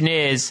question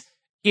is,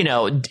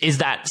 is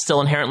that still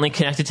inherently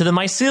connected to the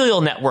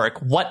mycelial network?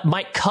 What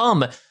might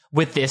come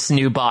with this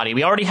new body?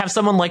 We already have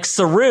someone like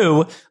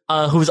Saru,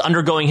 who's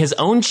undergoing his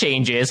own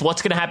changes.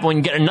 What's going to happen when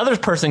you get another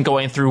person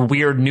going through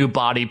weird new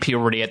body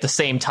puberty at the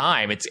same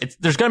time?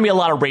 There's going to be a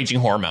lot of raging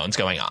hormones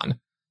going on.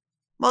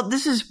 Well,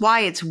 this is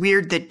why it's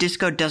weird that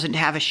Disco doesn't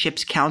have a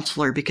ship's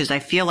counselor, because I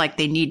feel like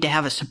they need to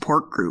have a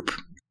support group.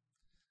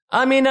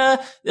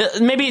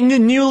 Maybe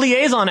new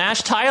liaison,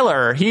 Ash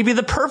Tyler. He'd be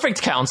the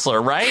perfect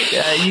counselor, right?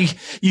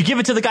 You give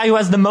it to the guy who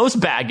has the most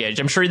baggage.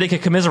 I'm sure they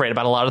could commiserate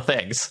about a lot of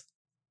things.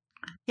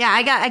 Yeah,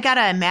 I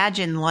gotta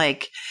imagine,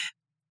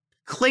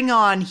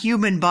 Klingon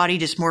human body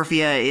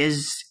dysmorphia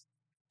is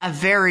a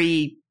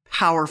very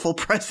powerful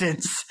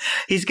presence.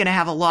 He's gonna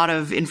have a lot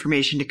of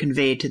information to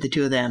convey to the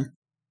two of them.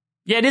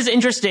 Yeah, it is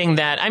interesting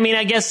that,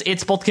 I guess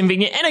it's both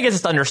convenient and I guess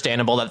it's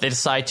understandable that they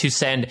decide to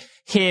send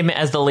him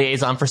as the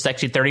liaison for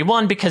Section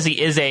 31 because he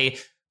is a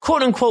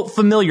quote-unquote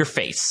familiar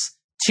face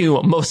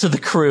to most of the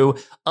crew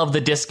of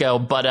the Disco,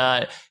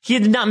 but he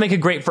did not make a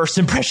great first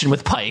impression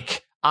with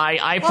Pike.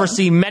 I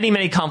foresee many,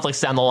 many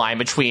conflicts down the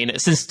line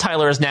since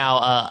Tyler is now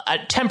a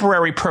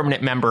temporary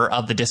permanent member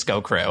of the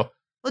disco crew.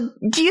 Well,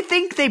 do you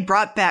think they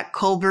brought back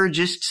Culber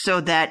just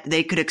so that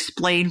they could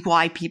explain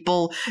why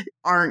people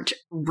aren't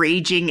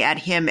raging at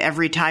him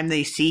every time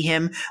they see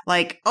him?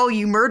 Like, oh,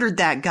 you murdered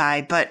that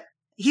guy, but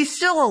he's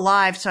still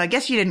alive, so I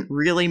guess you didn't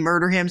really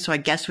murder him, so I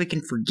guess we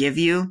can forgive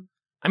you.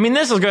 I mean,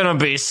 this is going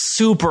to be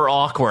super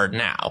awkward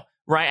now,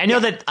 right? I know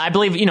that I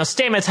believe,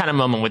 Stamets had a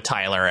moment with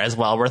Tyler as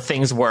well where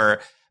things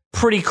were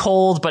pretty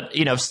cold, but,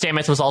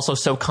 Stamets was also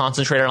so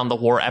concentrated on the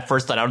war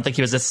efforts that I don't think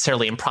he was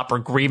necessarily in proper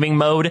grieving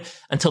mode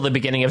until the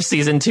beginning of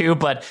season 2.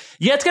 But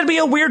yeah, it's going to be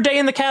a weird day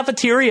in the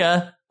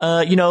cafeteria,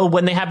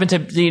 when they happen to,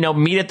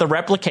 meet at the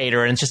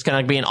replicator, and it's just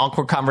going to be an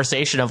awkward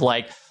conversation of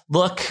like,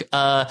 look,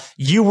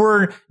 you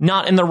were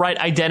not in the right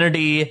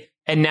identity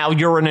and now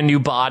you're in a new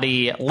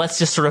body. Let's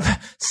just sort of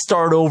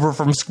start over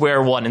from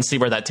square one and see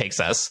where that takes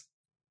us.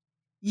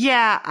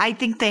 Yeah, I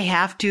think they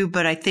have to,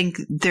 but I think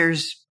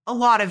there's a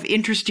lot of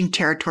interesting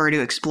territory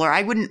to explore.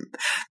 I wouldn't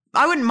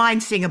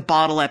mind seeing a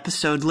bottle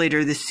episode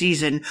later this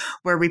season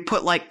where we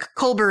put like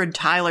Culber and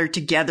Tyler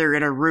together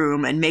in a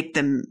room and make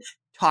them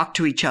talk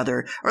to each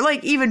other, or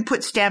like even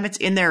put Stamets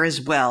in there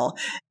as well.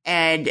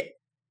 And,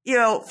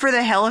 for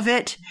the hell of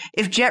it,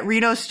 if Jet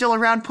Reno's still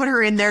around, put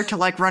her in there to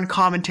like run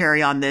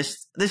commentary on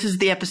this. This is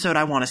the episode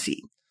I want to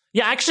see.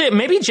 Yeah, actually,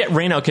 maybe Jet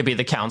Reno could be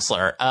the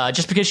counselor,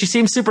 just because she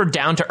seems super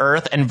down to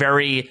earth and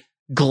very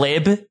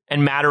glib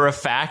and matter of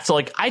fact. So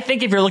like, I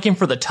think if you're looking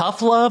for the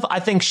tough love, I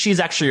think she's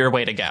actually your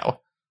way to go.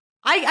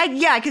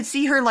 I could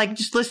see her like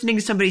just listening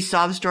to somebody's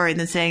sob story and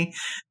then saying,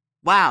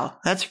 wow,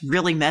 that's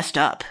really messed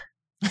up.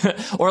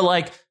 Or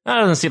like, that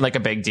doesn't seem like a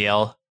big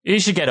deal. You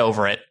should get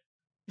over it.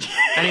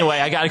 Anyway,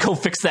 I gotta go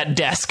fix that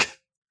desk.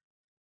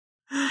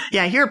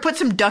 Yeah, here, put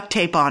some duct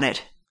tape on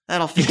it.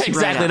 That'll fix you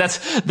right up.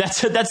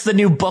 Exactly. That's the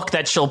new book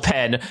that she'll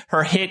pen.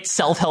 Her hit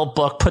self-help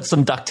book, put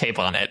some duct tape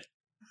on it.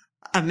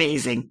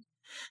 Amazing.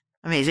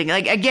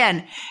 Like,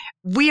 again,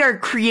 we are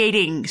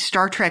creating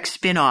Star Trek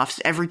spin-offs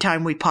every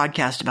time we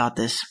podcast about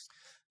this.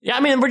 Yeah, I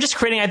mean, we're just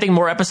creating, I think,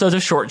 more episodes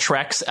of short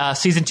treks.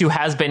 Season 2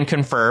 has been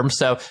confirmed,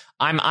 so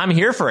I'm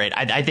here for it.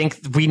 I think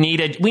we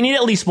need at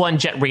least one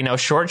Jet Reno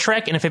short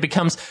trek, and if it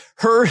becomes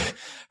her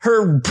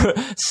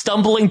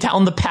stumbling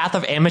down the path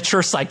of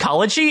amateur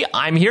psychology,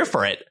 I'm here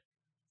for it.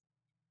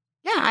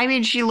 Yeah, I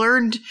mean, she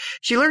learned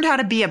how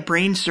to be a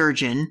brain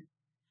surgeon,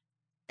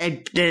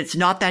 and it's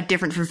not that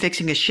different from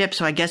fixing a ship.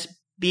 So I guess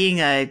being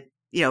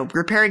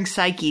repairing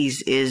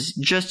psyches is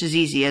just as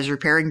easy as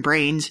repairing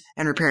brains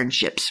and repairing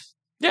ships.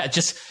 Yeah,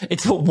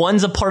 it's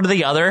one's a part of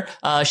the other.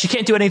 She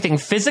can't do anything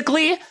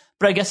physically,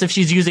 but I guess if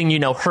she's using,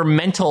 her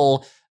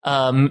mental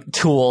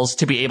tools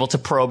to be able to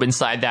probe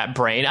inside that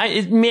brain,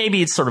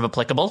 maybe it's sort of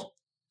applicable.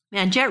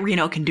 Man, Jet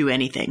Reno can do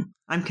anything.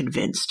 I'm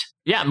convinced.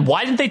 Yeah,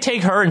 why didn't they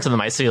take her into the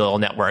mycelial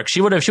network?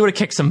 She would have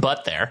kicked some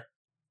butt there.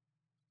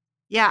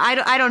 Yeah,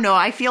 I don't know.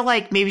 I feel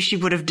like maybe she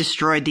would have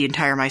destroyed the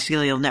entire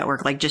mycelial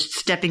network, like just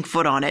stepping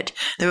foot on it.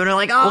 They would have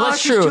like, oh, well,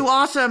 she's too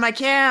awesome. I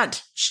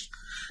can't.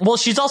 Well,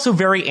 she's also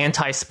very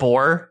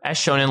anti-spore, as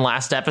shown in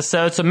last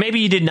episode. So maybe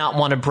you did not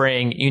want to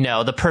bring,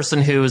 the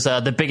person who's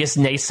the biggest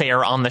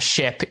naysayer on the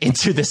ship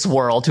into this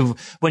world, who,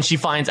 when she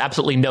finds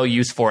absolutely no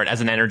use for it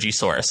as an energy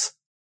source.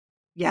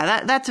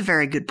 Yeah, that's a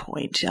very good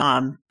point.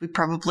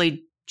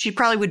 She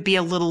probably would be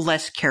a little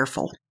less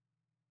careful.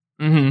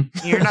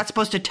 Mm-hmm. You're not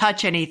supposed to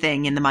touch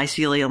anything in the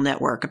mycelial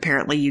network.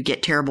 Apparently, you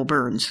get terrible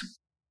burns.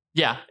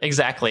 Yeah,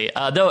 exactly.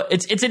 Though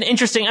it's an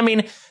interesting, I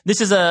mean,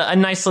 this is a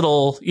nice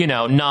little,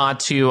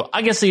 nod to,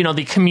 I guess,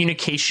 the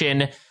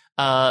communication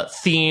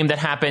theme that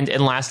happened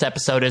in last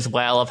episode as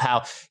well, of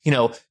how,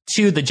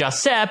 to the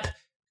Giuseppe,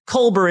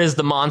 Culber is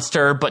the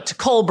monster, but to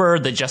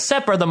Culber, the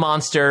Giuseppe are the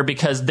monster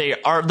because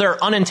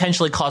they're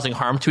unintentionally causing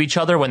harm to each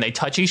other when they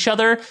touch each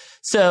other.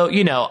 So,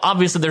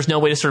 obviously there's no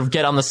way to sort of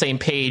get on the same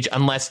page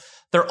unless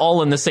they're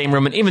all in the same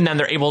room. And even then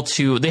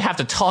they have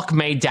to talk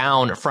May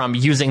down from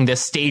using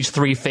this stage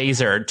 3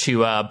 phaser to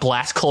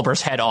blast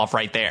Culber's head off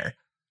right there.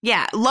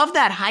 Yeah. Love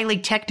that highly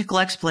technical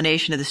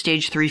explanation of the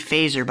stage 3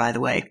 phaser, by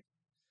the way.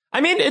 I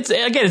mean, it's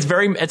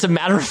a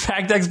matter of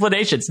fact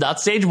explanation. It's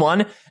not stage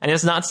 1 and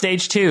it's not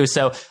stage 2.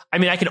 So, I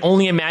mean, I can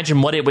only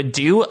imagine what it would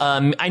do.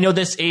 I know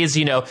this is,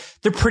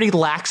 they're pretty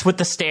lax with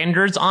the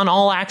standards on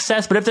All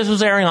Access, but if this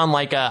was airing on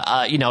like your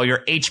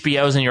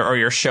HBOs and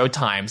your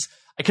Showtimes,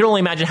 I can only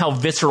imagine how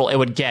visceral it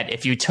would get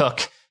if you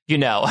took,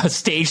 a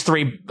stage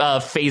 3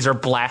 phaser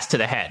blast to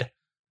the head.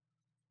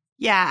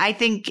 Yeah, I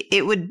think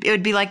it would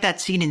be like that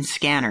scene in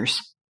Scanners.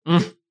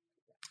 Mm.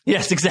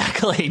 Yes,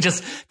 exactly.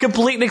 Just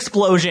complete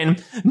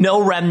explosion,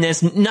 no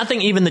remnants, nothing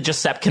even the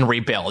Giuseppe can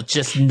rebuild,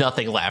 just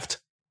nothing left.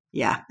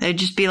 Yeah, it'd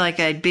just be like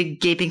a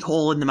big gaping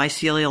hole in the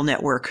mycelial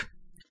network.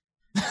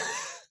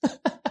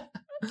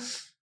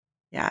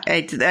 Yeah,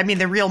 I mean,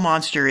 the real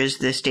monster is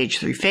the stage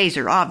 3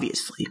 phaser,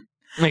 obviously.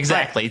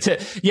 Exactly.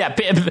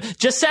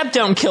 Giuseppe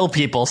don't kill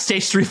people.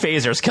 Stage 3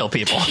 phasers kill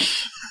people.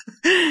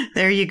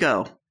 There you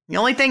go. The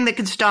only thing that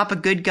can stop a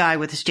good guy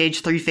with a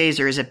stage 3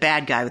 phaser is a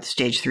bad guy with a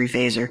stage 3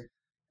 phaser.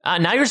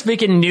 Now you're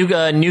speaking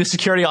new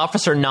security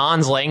officer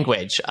Nan's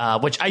language,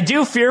 which I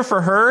do fear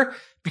for her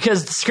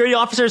because the security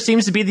officer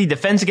seems to be the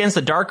defense against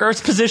the dark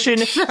arts position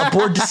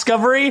aboard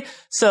Discovery.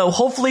 So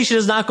hopefully she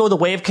does not go the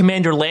way of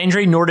Commander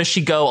Landry, nor does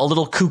she go a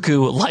little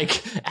cuckoo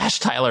like Ash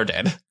Tyler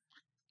did.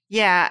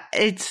 Yeah,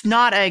 it's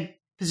not a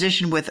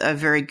position with a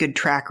very good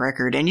track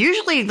record. And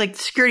usually, like, the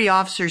security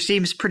officer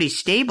seems pretty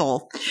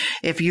stable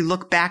if you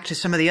look back to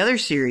some of the other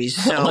series.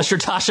 So, unless you're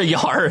Tasha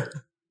Yar.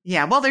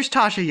 Yeah, well, there's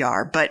Tasha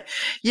Yar. But,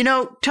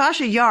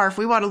 Tasha Yar, if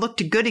we want to look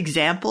to good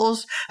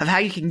examples of how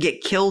you can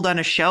get killed on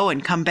a show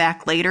and come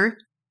back later,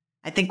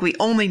 I think we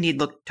only need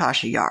look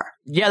Tasha Yar.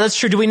 Yeah, that's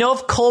true. Do we know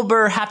if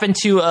Culber happened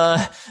to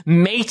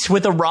mate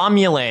with a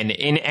Romulan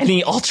in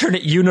any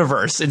alternate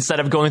universe instead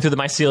of going through the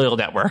mycelial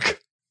network?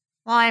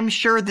 Well, I'm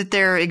sure that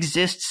there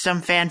exists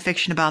some fan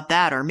fiction about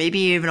that, or maybe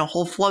even a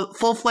whole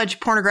full-fledged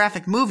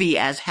pornographic movie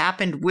as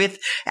happened with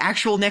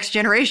actual Next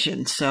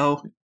Generation,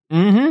 so...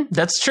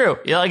 That's true.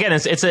 Yeah, again,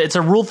 it's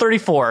a Rule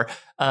 34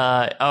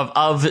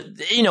 of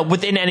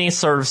within any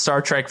sort of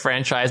Star Trek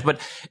franchise, but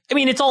I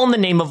mean, it's all in the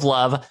name of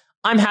love.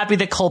 I'm happy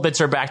that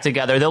Colbits are back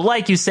together, though,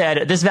 like you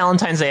said, this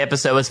Valentine's Day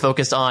episode is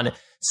focused on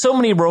so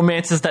many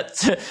romances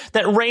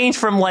that range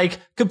from, like,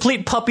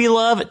 complete puppy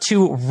love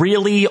to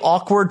really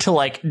awkward to,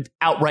 like,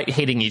 outright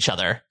hating each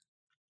other.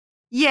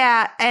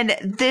 Yeah, and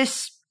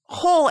this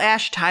whole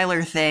Ash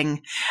Tyler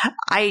thing,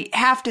 I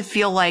have to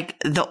feel like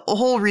the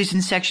whole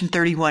reason Section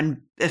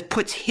 31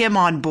 puts him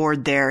on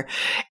board there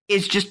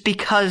is just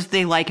because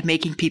they like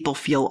making people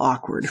feel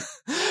awkward.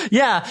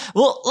 Yeah,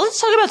 well,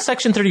 let's talk about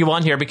Section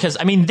 31 here, because,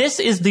 I mean, this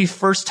is the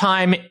first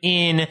time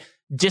in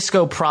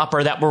Disco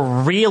proper that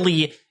we're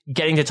really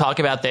getting to talk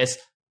about this.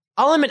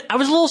 I'll admit, I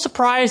was a little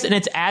surprised in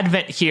its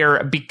advent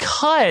here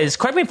because,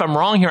 correct me if I'm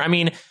wrong here, I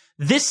mean,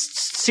 this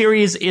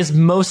series is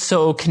most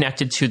so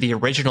connected to the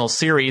original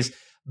series,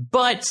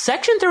 but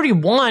Section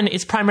 31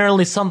 is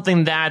primarily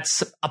something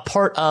that's a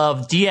part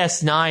of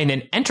DS9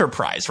 and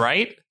Enterprise,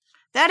 right?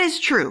 That is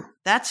true.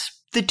 That's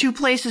the two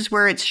places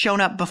where it's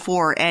shown up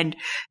before, and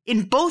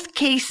in both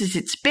cases,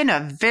 it's been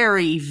a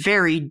very,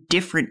 very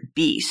different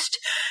beast.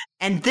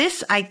 And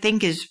this, I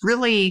think, is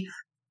really...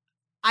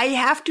 I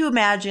have to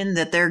imagine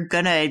that they're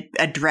gonna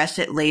address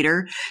it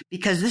later,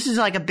 because this is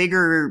like a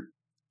bigger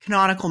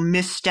canonical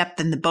misstep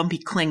than the bumpy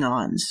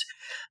Klingons.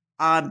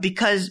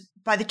 Because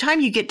by the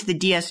time you get to the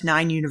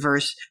DS9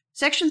 universe,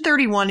 Section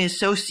 31 is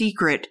so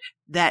secret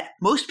that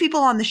most people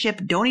on the ship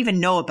don't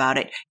even know about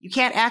it. You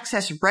can't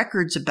access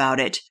records about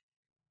it.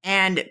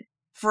 And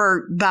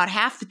for about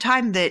half the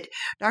time that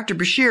Dr.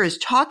 Bashir is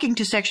talking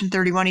to Section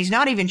 31, he's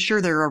not even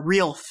sure they're a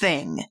real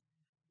thing.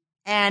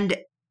 And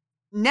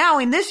now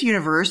in this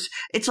universe,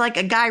 it's like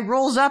a guy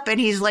rolls up and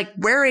he's like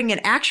wearing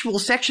an actual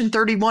Section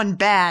 31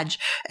 badge.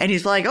 And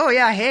he's like, oh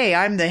yeah, hey,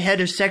 I'm the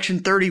head of Section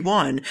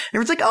 31. And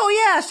it's like, oh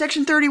yeah,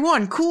 Section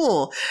 31,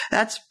 cool.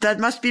 That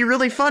must be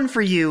really fun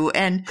for you.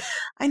 And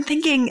I'm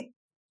thinking,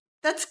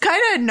 that's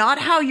kind of not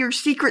how your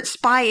secret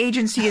spy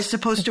agency is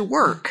supposed to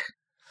work.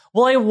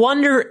 Well, I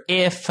wonder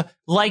if,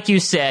 like you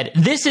said,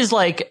 this is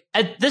like,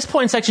 at this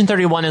point, Section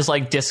 31 is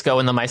like Disco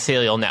in the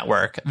mycelial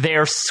network.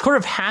 They're sort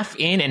of half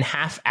in and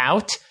half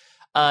out.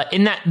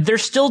 In that they're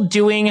still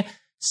doing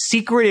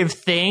secretive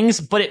things,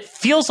 but it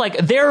feels like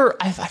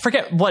I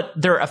forget what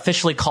they're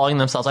officially calling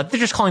themselves. I think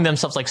they're just calling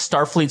themselves like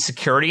Starfleet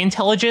Security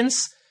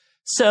Intelligence.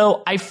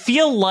 So I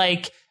feel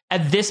like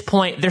at this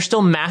point, they're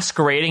still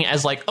masquerading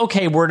as like,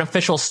 okay, we're an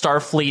official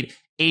Starfleet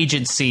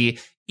agency,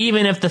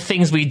 even if the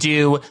things we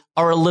do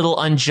are a little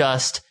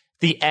unjust.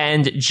 The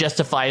end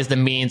justifies the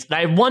means. And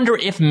I wonder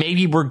if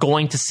maybe we're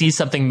going to see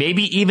something,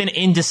 maybe even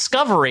in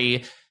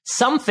Discovery,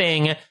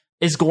 something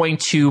is going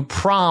to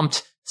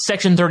prompt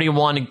Section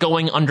 31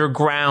 going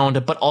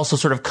underground, but also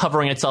sort of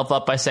covering itself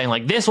up by saying,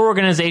 like, this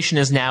organization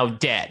is now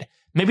dead.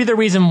 Maybe the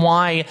reason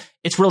why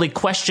it's really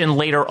questioned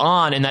later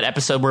on in that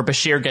episode where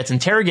Bashir gets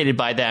interrogated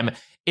by them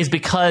is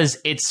because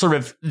it's sort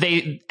of,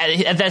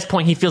 at this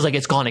point, he feels like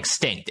it's gone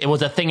extinct. It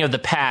was a thing of the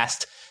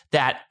past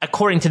that,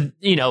 according to,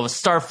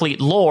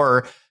 Starfleet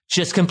lore,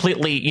 just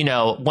completely,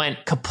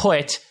 went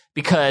kaput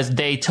because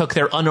they took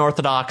their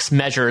unorthodox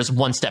measures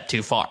one step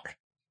too far.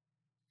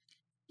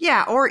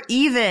 Yeah, or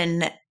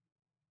even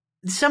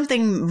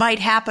something might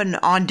happen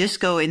on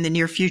Disco in the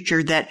near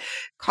future that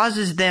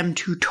causes them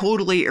to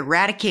totally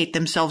eradicate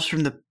themselves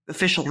from the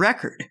official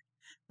record.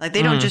 Like,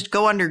 they don't just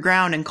go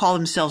underground and call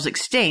themselves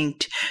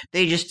extinct.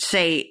 They just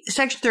say,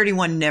 Section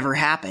 31 never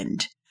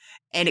happened.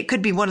 And it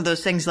could be one of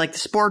those things like the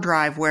Spore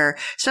Drive where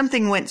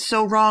something went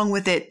so wrong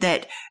with it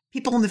that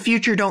people in the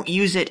future don't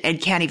use it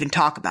and can't even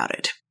talk about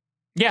it.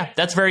 Yeah,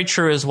 that's very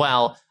true as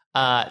well.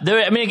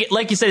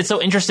 Like you said, it's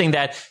so interesting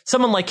that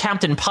someone like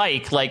Captain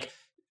Pike, like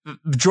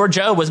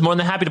Georgiou, was more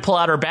than happy to pull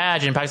out her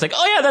badge, and Pike's like,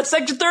 oh yeah, that's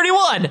Section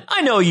 31.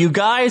 I know you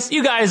guys.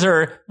 You guys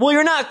are, well,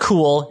 you're not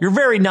cool. You're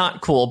very not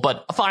cool,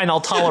 but fine,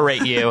 I'll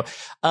tolerate you.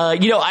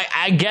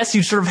 I guess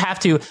you sort of have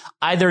to,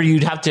 either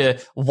you'd have to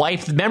wipe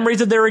the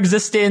memories of their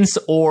existence,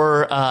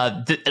 or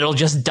it'll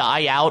just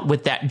die out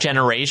with that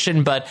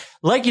generation. But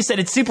like you said,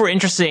 it's super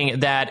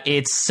interesting that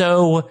it's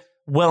so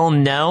well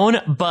known,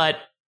 but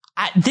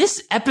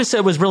this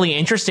episode was really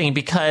interesting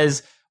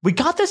because we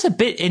got this a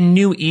bit in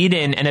New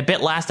Eden and a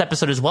bit last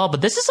episode as well,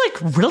 but this is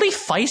like really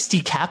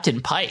feisty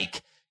Captain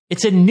Pike.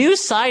 It's a new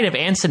side of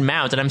Anson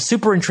Mount, and I'm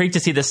super intrigued to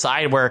see the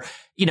side where,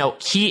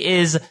 he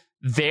is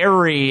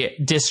very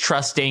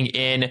distrusting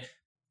in,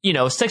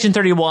 Section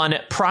 31,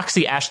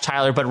 proxy Ash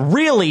Tyler, but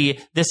really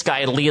this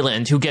guy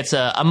Leland, who gets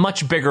a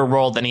much bigger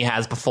role than he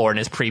has before in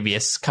his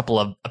previous couple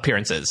of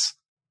appearances.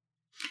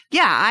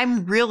 Yeah,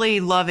 I'm really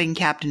loving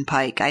Captain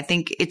Pike. I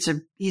think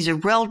he's a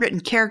well-written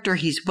character.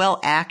 He's well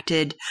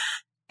acted,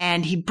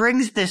 and he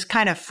brings this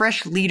kind of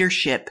fresh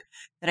leadership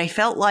that I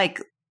felt like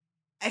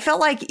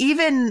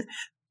even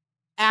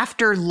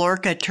after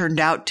Lorca turned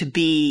out to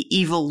be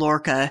evil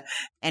Lorca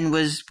and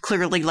was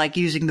clearly like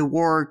using the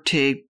war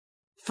to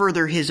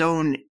further his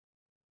own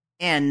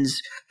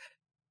ends,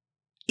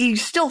 he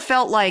still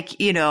felt like,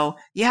 you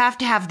have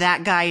to have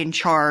that guy in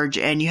charge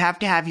and you have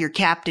to have your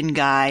captain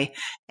guy,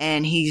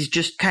 and he's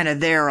just kind of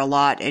there a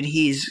lot and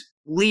he's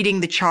leading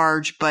the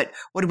charge, but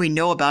what do we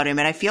know about him?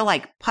 And I feel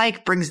like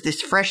Pike brings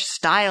this fresh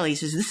style. He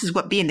says, this is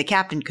what being the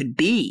captain could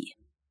be.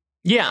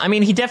 Yeah, I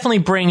mean, he definitely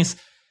brings,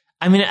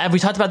 we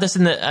talked about this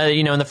in the,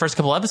 in the first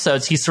couple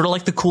episodes. He's sort of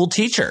like the cool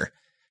teacher.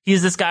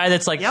 He's this guy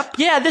that's like, yep.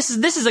 Yeah, this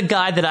is a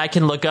guy that I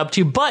can look up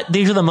to, but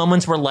these are the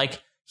moments where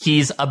like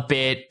he's a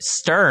bit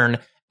stern,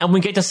 and we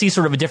get to see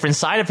sort of a different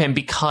side of him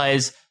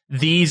because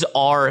these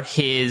are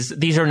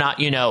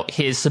not,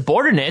 his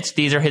subordinates.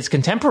 These are his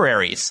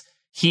contemporaries.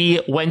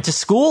 He went to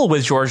school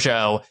with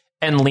Georgiou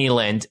and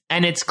Leland,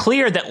 and it's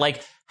clear that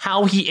like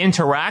how he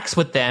interacts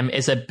with them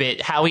is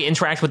how he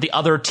interacts with the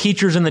other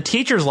teachers in the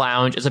teachers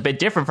lounge is a bit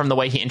different from the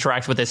way he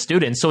interacts with his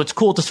students. So it's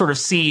cool to sort of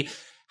see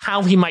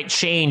how he might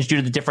change due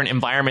to the different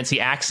environments he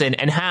acts in,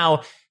 and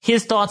how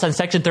his thoughts on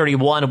Section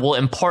 31 will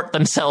impart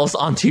themselves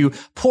onto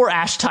poor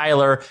Ash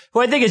Tyler,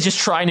 who I think is just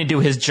trying to do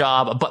his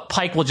job, but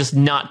Pike will just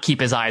not keep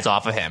his eyes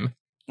off of him.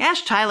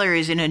 Ash Tyler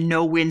is in a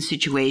no-win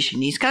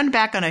situation. He's come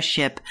back on a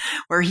ship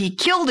where he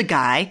killed a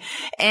guy,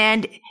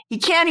 and he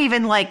can't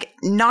even,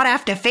 not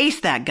have to face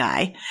that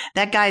guy.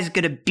 That guy's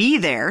gonna be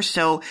there,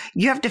 so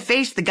you have to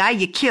face the guy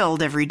you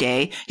killed every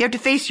day. You have to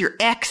face your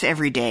ex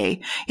every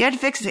day. You have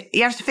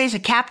to face a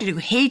captain who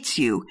hates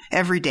you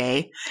every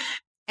day.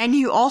 And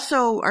you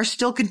also are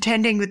still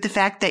contending with the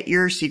fact that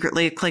you're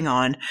secretly a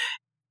Klingon.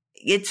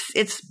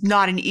 It's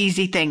not an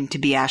easy thing to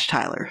be Ash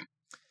Tyler.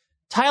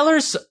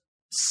 Tyler's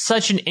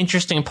such an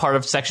interesting part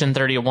of Section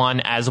 31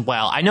 as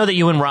well. I know that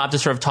you and Rob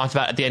just sort of talked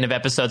about at the end of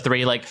episode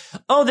 3,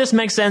 this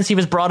makes sense. He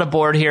was brought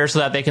aboard here so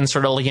that they can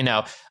sort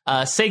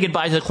of, say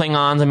goodbye to the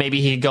Klingons, and maybe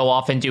he could go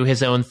off and do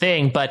his own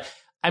thing. But,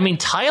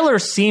 Tyler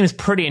seems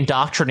pretty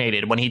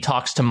indoctrinated when he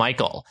talks to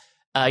Michael.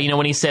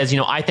 When he says,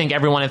 I think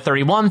everyone at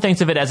 31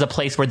 thinks of it as a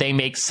place where they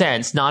make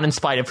sense, not in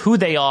spite of who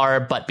they are,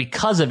 but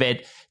because of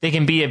it, they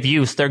can be of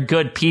use. They're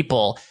good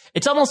people.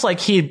 It's almost like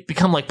he'd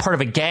become part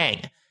of a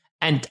gang.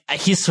 And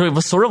he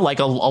was sort of like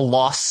a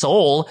lost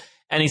soul.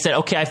 And he said,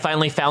 okay, I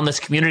finally found this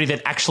community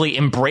that actually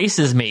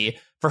embraces me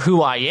for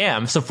who I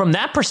am. So from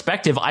that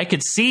perspective, I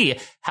could see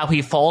how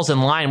he falls in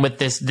line with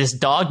this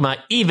dogma,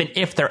 even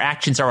if their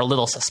actions are a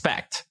little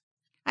suspect.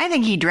 I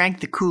think he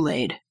drank the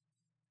Kool-Aid.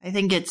 I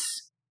think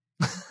it's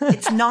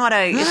not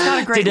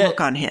a great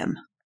look on him.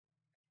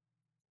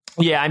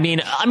 Yeah, I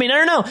mean, I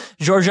don't know.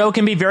 Georgiou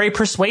can be very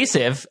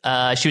persuasive.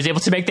 She was able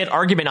to make that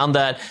argument on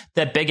that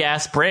big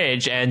ass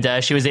bridge,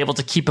 and she was able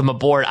to keep him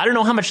aboard. I don't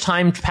know how much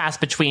time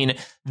passed between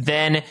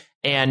then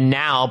and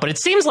now, but it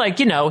seems like,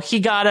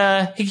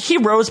 he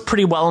rose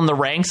pretty well in the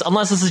ranks,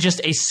 unless this is just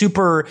a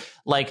super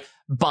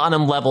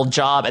bottom level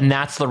job, and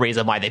that's the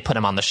reason why they put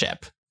him on the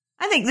ship.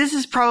 I think this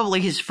is probably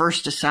his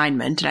first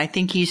assignment, and I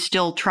think he's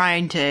still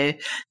trying to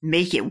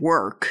make it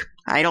work.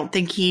 I don't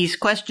think he's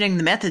questioning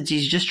the methods.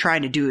 He's just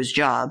trying to do his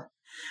job.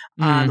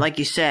 Like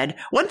you said,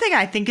 one thing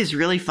I think is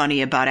really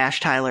funny about Ash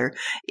Tyler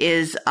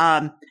is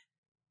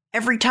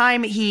every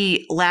time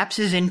he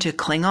lapses into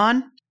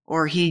Klingon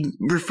or he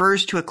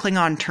refers to a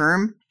Klingon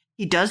term,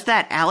 he does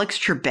that Alex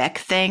Trebek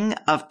thing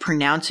of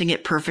pronouncing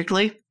it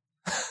perfectly.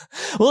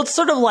 Well, it's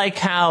sort of like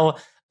how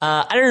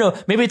I don't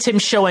know, maybe it's him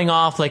showing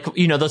off,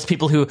 those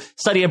people who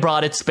study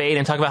abroad at Spain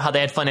and talk about how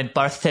they had fun at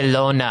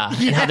Barcelona,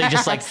 and how they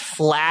just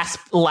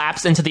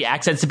lapse into the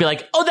accents to be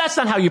like, oh, that's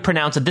not how you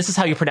pronounce it. This is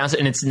how you pronounce it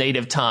in its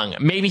native tongue.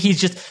 Maybe he's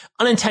just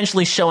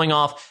unintentionally showing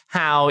off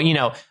how,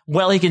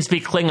 well, he can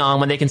speak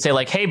Klingon when they can say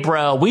hey,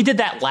 bro, we did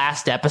that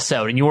last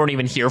episode and you weren't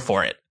even here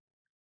for it.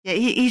 Yeah,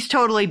 he's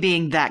totally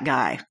being that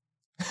guy.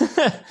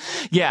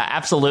 Yeah,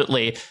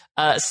 absolutely.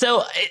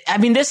 So,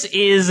 this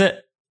is...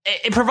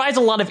 It provides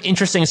a lot of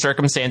interesting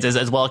circumstances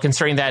as well,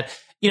 considering that,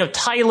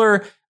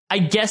 Tyler, I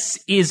guess,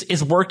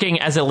 is working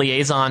as a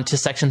liaison to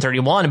Section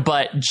 31.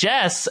 But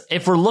Jess,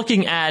 if we're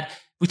looking at,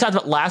 we talked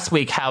about last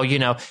week how,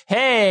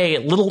 hey,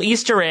 little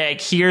Easter egg,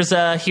 here's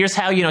how,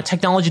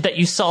 technology that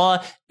you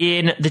saw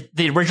in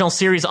the original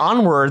series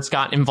onwards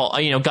got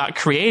involved, got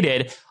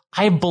created.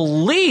 I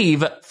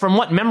believe, from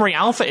what Memory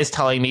Alpha is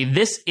telling me,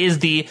 this is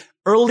the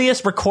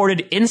earliest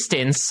recorded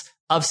instance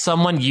of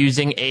someone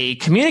using a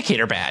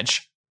communicator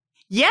badge.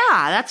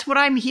 Yeah, that's what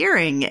I'm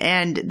hearing.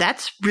 And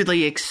that's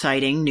really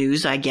exciting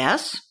news, I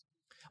guess.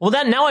 Well,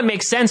 that now it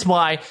makes sense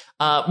why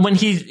when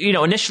he,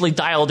 initially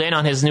dialed in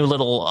on his new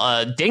little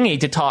dinghy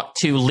to talk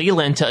to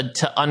Leland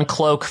to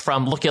uncloak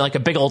from looking like a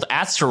big old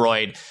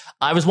asteroid,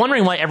 I was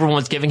wondering why everyone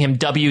was giving him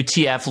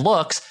WTF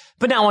looks.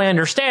 But now I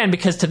understand,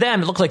 because to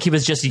them, it looked like he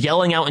was just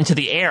yelling out into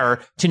the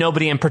air to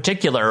nobody in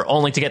particular,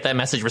 only to get that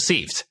message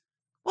received.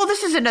 Well,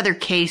 this is another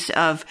case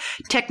of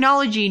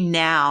technology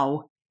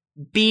now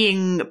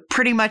being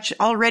pretty much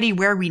already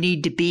where we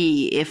need to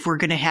be if we're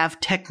going to have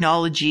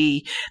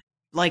technology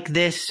like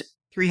this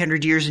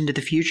 300 years into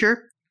the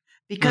future,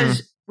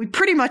 because we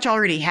pretty much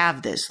already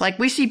have this. Like,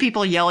 we see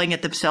people yelling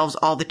at themselves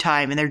all the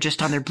time and they're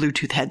just on their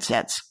Bluetooth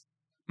headsets.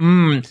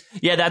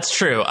 Yeah, that's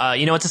true.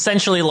 It's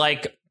essentially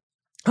like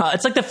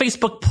it's like the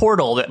Facebook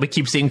portal that we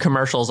keep seeing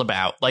commercials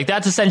about. Like,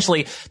 that's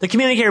essentially the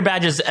communicator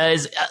badge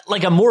is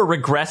like a more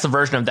regressive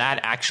version of that,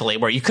 actually,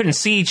 where you couldn't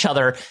see each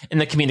other in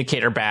the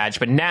communicator badge,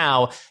 but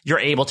now you're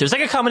able to. It's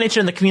like a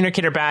combination of the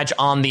communicator badge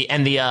and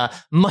the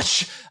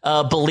much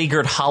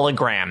beleaguered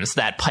holograms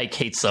that Pike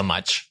hates so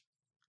much.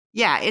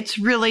 Yeah, it's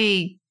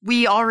really,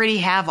 we already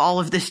have all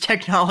of this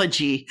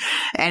technology.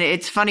 And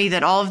it's funny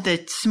that all of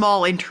the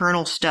small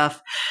internal stuff,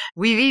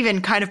 we've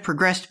even kind of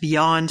progressed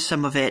beyond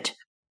some of it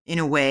in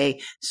a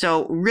way.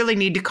 So really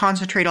need to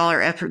concentrate all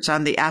our efforts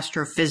on the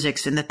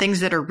astrophysics and the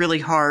things that are really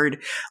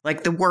hard,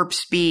 like the warp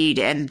speed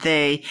and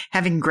the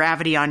having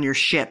gravity on your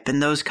ship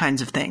and those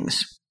kinds of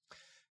things.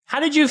 How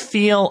did you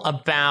feel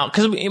about,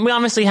 because we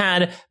obviously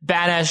had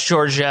badass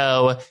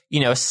Giorgio,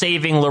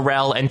 saving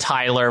Laurel and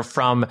Tyler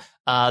from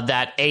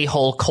that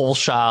a-hole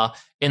Colshaw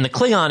in the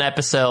Klingon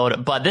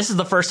episode, but this is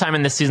the first time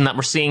in this season that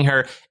we're seeing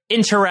her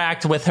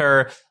interact with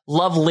her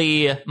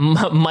lovely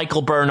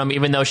Michael Burnham,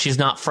 even though she's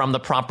not from the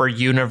proper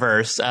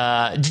universe.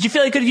 Did you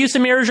feel like good use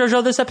of Mirror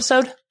Giorgio this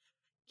episode?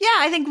 Yeah,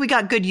 I think we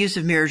got good use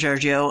of Mirror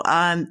Giorgio.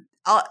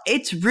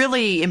 It's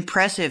really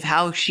impressive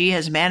how she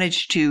has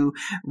managed to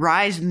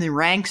rise in the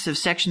ranks of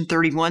Section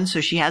 31. So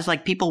she has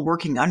like people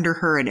working under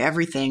her and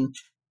everything.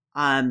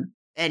 And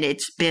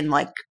it's been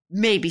like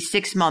maybe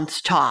 6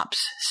 months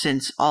tops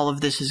since all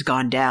of this has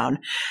gone down.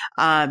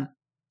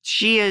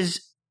 She is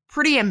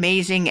pretty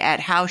amazing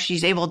at how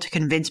she's able to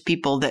convince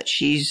people that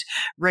she's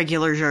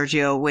regular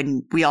Giorgio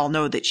when we all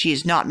know that she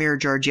is not Mirror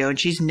Giorgio and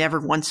she's never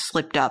once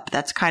slipped up.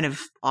 That's kind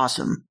of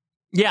awesome.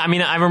 Yeah, I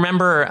mean, I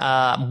remember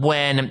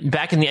when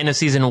back in the end of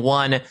season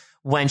 1,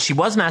 when she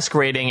was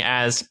masquerading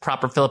as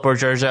proper Filippo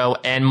Giorgio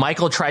and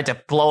Michael tried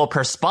to blow up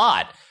her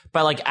spot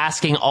by like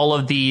asking all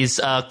of these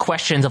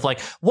questions of like,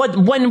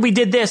 when we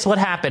did this, what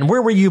happened?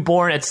 Where were you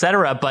born,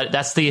 etc. But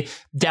that's the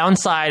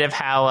downside of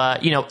how,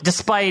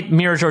 despite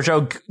Mirror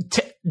Giorgio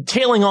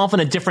tailing off in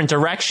a different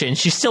direction,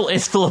 she still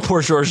is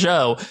Filippo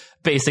Giorgio,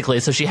 basically.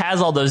 So she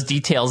has all those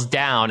details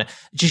down.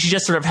 She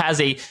just sort of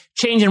has a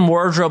change in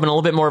wardrobe and a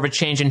little bit more of a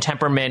change in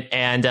temperament.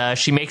 And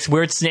she makes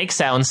weird snake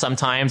sounds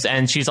sometimes.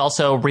 And she's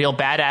also real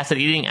badass at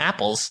eating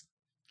apples.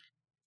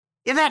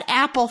 Yeah, that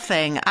apple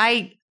thing.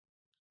 I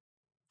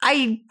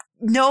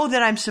know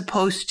that I'm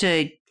supposed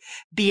to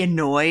be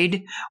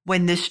annoyed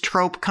when this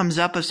trope comes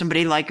up of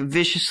somebody like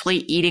viciously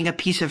eating a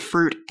piece of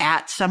fruit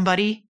at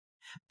somebody,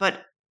 but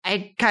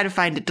I kind of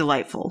find it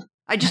delightful.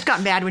 I just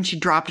got mad when she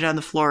dropped it on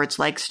the floor. It's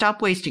like,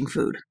 stop wasting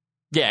food.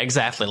 Yeah,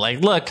 exactly.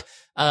 Like, look,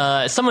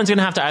 someone's going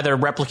to have to either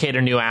replicate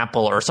a new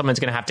apple or someone's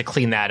going to have to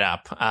clean that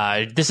up.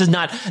 This is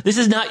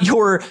not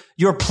your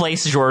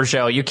place,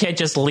 Giorgio. You can't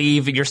just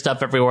leave your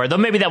stuff everywhere. Though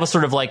maybe that was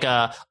sort of like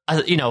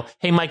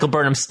hey, Michael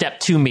Burnham, step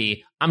to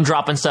me. I'm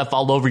dropping stuff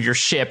all over your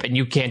ship and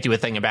you can't do a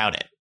thing about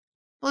it.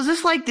 Well, is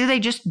this like, do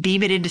they just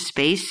beam it into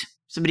space?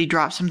 Somebody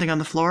drops something on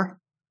the floor?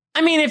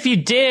 I mean, if you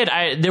did,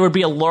 there would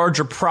be a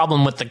larger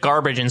problem with the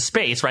garbage in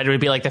space, right? It would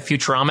be like the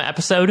Futurama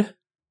episode.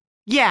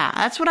 Yeah,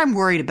 that's what I'm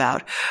worried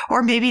about.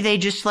 Or maybe they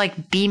just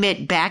like beam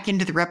it back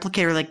into the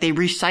replicator, like they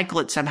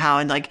recycle it somehow,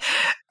 and like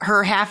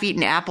her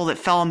half-eaten apple that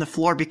fell on the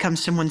floor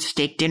becomes someone's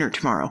steak dinner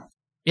tomorrow.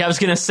 Yeah, I was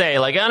going to say,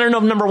 like, I don't know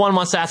if number one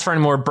wants to ask for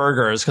any more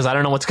burgers, because I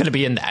don't know what's going to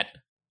be in that.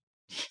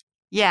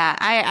 Yeah,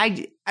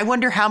 I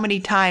wonder how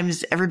many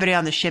times everybody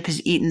on the ship has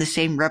eaten the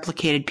same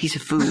replicated piece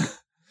of food.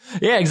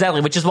 Yeah,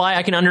 exactly, which is why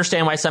I can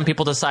understand why some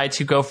people decide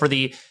to go for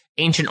the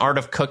ancient art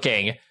of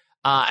cooking.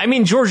 I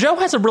mean, Giorgio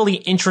has a really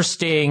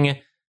interesting,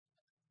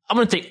 I'm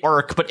going to say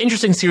arc, but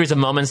interesting series of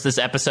moments this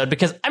episode,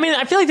 because, I mean,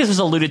 I feel like this was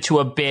alluded to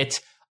a bit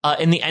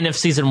in the end of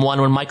season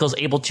 1 when Michael's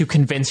able to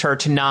convince her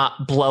to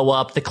not blow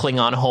up the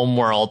Klingon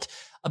homeworld.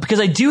 Because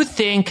I do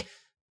think,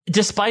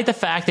 despite the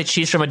fact that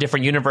she's from a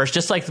different universe,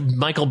 just like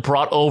Michael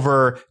brought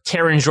over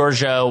Terran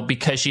Giorgio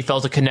because she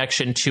felt a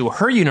connection to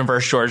her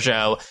universe,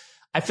 Giorgio,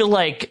 I feel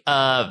like,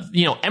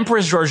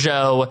 Empress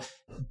Giorgio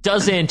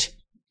kind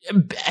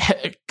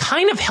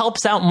of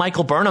helps out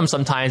Michael Burnham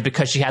sometimes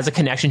because she has a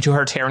connection to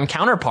her Terran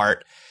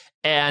counterpart.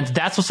 And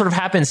that's what sort of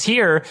happens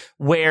here,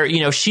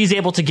 where, she's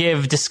able to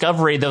give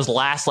Discovery those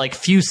last,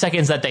 few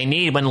seconds that they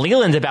need when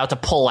Leland's about to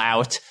pull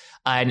out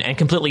and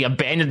completely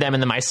abandon them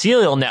in the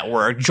mycelial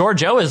network.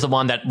 Giorgio is the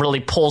one that really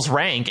pulls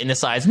rank and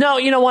decides, no,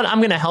 you know what? I'm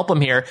going to help him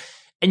here.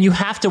 And you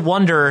have to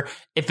wonder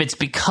if it's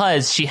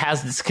because she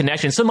has this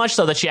connection, so much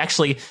so that she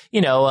actually,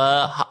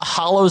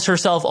 hollows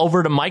herself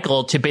over to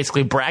Michael to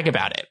basically brag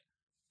about it.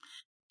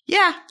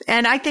 Yeah,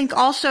 and I think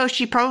also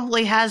she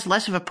probably has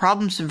less of a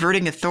problem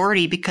subverting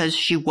authority because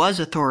she was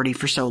authority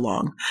for so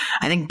long.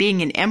 I think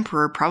being an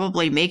emperor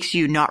probably makes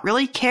you not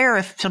really care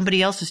if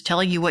somebody else is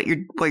telling you what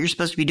you're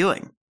supposed to be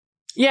doing.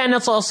 Yeah, and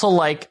it's also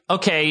like,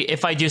 okay,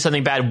 if I do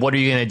something bad, what are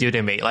you going to do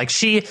to me? Like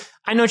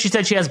I know she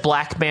said she has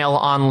blackmail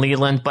on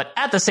Leland, but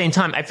at the same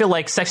time, I feel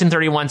like Section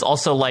 31 is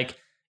also like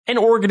an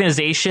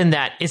organization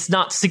that it's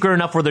not secret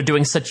enough where they're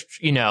doing such,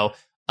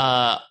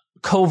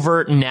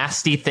 covert,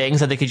 nasty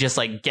things that they could just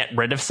like get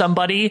rid of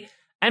somebody.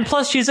 And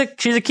plus, she's a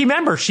key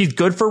member. She's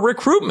good for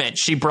recruitment.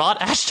 She brought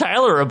Ash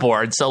Tyler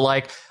aboard. So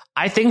like,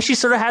 I think she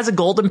sort of has a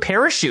golden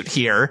parachute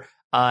here,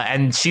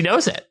 and she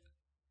knows it.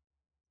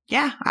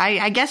 Yeah,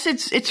 I guess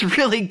it's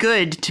really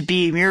good to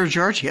be Mira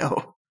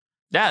Giorgio.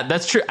 Yeah,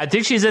 that's true. I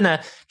think she's in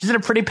a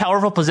pretty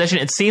powerful position.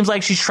 It seems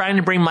like she's trying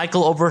to bring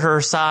Michael over to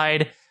her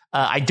side.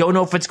 I don't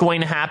know if it's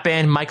going to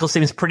happen. Michael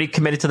seems pretty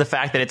committed to the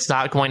fact that it's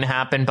not going to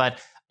happen, but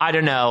I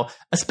don't know.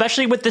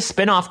 Especially with the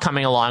spinoff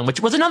coming along, which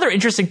was another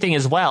interesting thing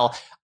as well.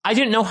 I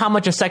didn't know how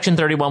much of Section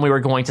 31 we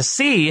were going to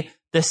see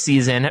this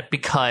season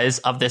because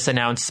of this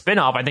announced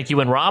spinoff. I think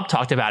you and Rob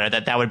talked about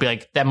it, that would be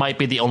like, that might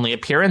be the only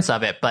appearance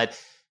of it, but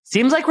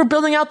seems like we're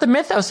building out the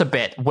mythos a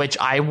bit, which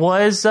I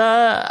was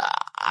a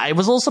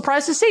little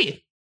surprised to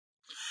see.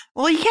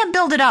 Well, you can't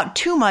build it out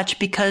too much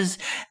because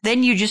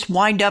then you just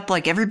wind up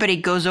like everybody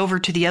goes over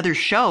to the other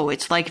show.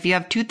 It's like if you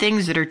have two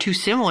things that are too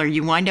similar,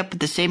 you wind up with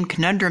the same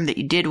conundrum that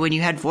you did when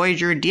you had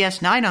Voyager and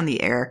DS9 on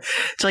the air.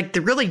 It's like the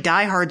really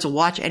diehards will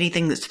watch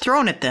anything that's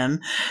thrown at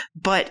them,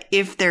 but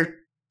if they're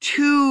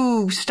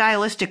too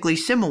stylistically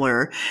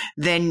similar,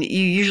 then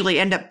you usually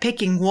end up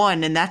picking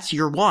one, and that's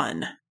your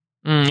one.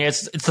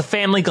 It's the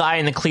Family Guy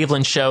and the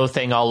Cleveland Show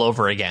thing all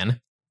over again.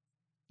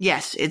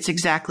 Yes, it's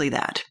exactly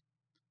that.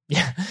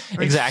 Yeah,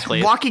 exactly.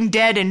 It's Walking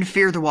Dead and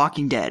Fear the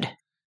Walking Dead.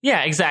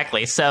 Yeah,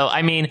 exactly. So,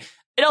 I mean,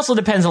 it also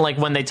depends on like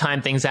when they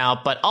time things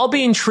out, but I'll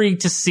be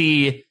intrigued to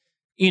see,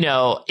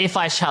 if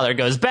Ash Tyler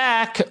goes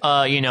back,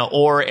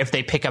 or if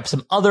they pick up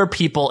some other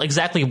people,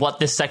 exactly what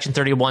this Section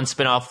 31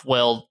 spinoff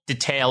will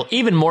detail,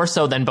 even more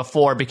so than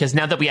before, because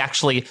now that we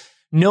actually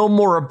know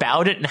more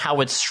about it and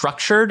how it's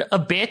structured a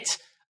bit,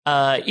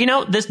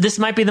 this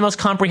might be the most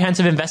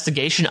comprehensive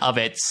investigation of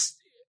it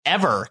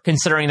ever,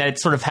 considering that it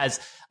sort of has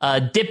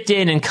dipped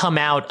in and come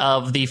out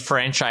of the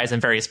franchise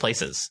in various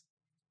places.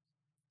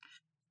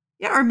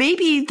 Yeah, or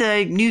maybe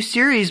the new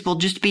series will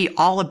just be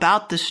all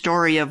about the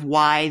story of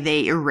why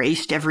they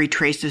erased every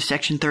trace of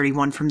Section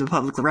 31 from the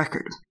public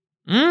record.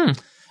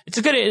 It's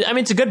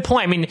a good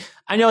point. I mean,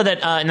 I know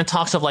that in the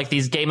talks of like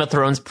these Game of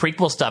Thrones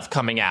prequel stuff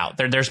coming out,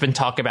 there's been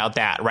talk about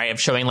that, right?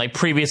 Of showing like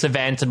previous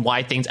events and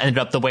why things ended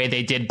up the way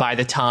they did by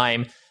the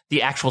time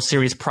the actual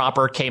series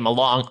proper came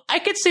along. I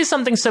could see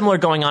something similar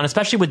going on,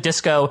 especially with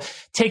Disco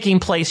taking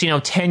place,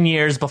 10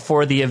 years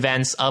before the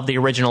events of the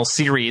original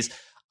series.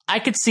 I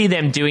could see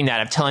them doing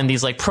that, of telling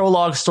these like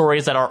prologue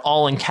stories that are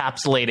all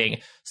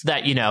encapsulating so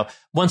that,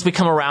 once we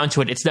come around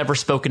to it, it's never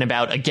spoken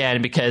about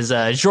again because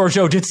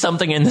Giorgio did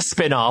something in the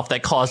spinoff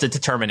that caused it to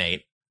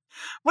terminate.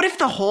 What if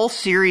the whole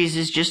series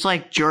is just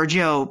like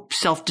Giorgio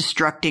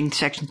self-destructing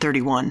Section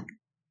 31?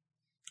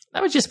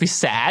 That would just be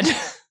sad.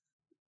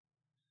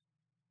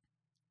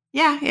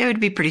 Yeah, it would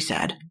be pretty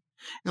sad.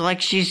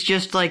 Like she's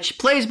just like, she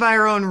plays by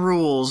her own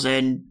rules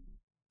and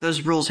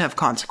those rules have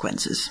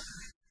consequences.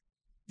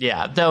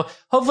 Yeah, though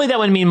hopefully that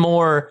would mean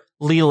more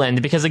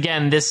Leland, because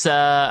again, this,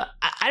 I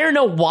don't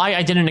know why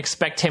I didn't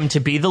expect him to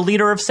be the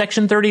leader of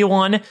Section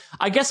 31.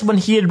 I guess when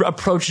he had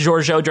approached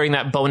Giorgio during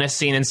that bonus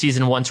scene in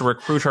season 1 to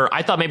recruit her,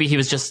 I thought maybe he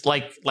was just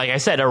like I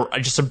said,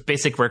 just a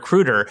basic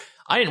recruiter.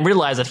 I didn't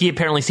realize that he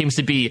apparently seems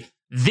to be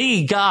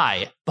the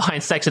guy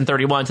behind Section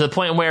 31, to the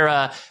point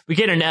where we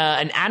get an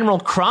Admiral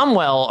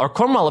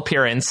Cromwell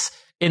appearance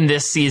in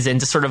this season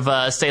to sort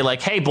of say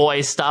like, hey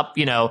boys, stop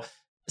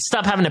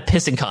having a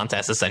pissing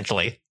contest,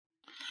 essentially.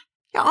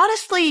 Yeah,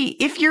 honestly,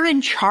 if you're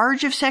in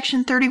charge of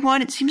Section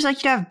 31, it seems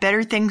like you'd have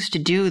better things to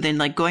do than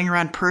like going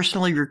around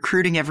personally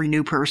recruiting every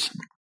new person.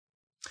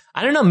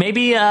 I don't know.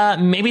 Maybe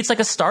it's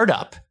like a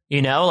startup.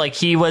 Like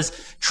he was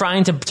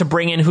trying to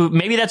bring in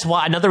maybe that's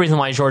why, another reason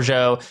why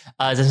Giorgio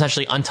is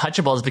essentially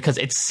untouchable is because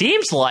it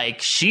seems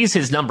like she's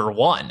his number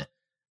one.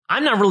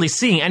 I'm not really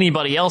seeing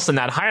anybody else in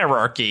that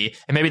hierarchy,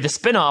 and maybe the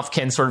spinoff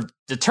can sort of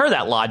deter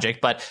that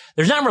logic, but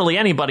there's not really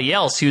anybody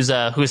else who's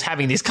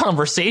having these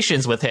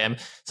conversations with him.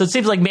 So it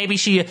seems like maybe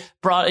he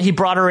brought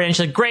her in and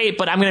she's like, great,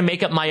 but I'm going to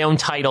make up my own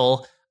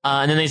title.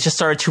 And then they just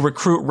started to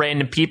recruit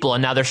random people,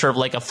 and now they're sort of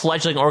like a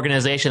fledgling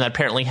organization that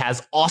apparently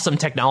has awesome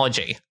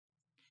technology.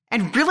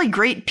 And really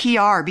great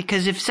PR,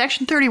 because if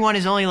Section 31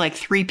 is only like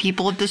 3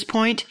 people at this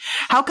point,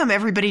 how come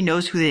everybody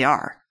knows who they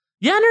are?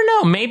 Yeah, I don't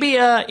know. Maybe,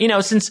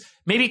 since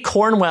maybe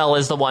Cornwell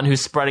is the one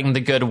who's spreading the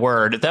good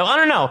word. Though, I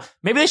don't know.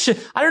 Maybe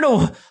I don't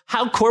know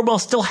how Cornwell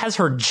still has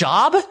her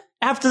job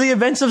after the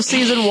events of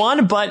season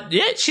 1, but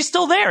yeah, she's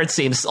still there, it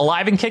seems,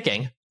 alive and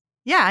kicking.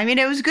 Yeah, I mean,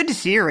 it was good to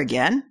see her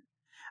again.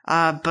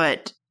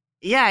 But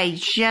yeah,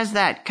 she has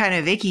that kind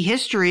of icky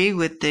history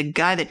with the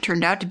guy that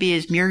turned out to be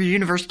his mirror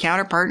universe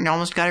counterpart and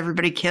almost got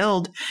everybody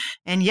killed.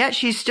 And yet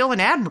she's still an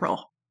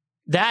admiral.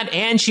 That,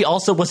 and she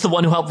also was the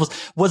one who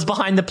was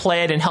behind the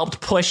plan and helped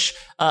push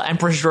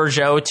Empress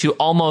Georgiou to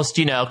almost,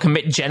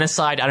 commit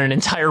genocide on an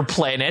entire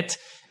planet.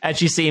 And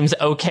she seems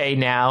okay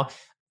now.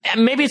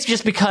 And maybe it's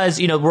just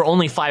because, we're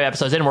only 5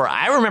 episodes in, where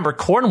I remember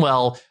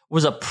Cornwell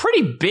was a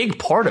pretty big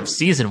part of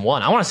season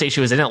 1. I want to say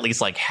she was in at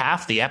least like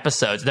half the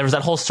episodes. There was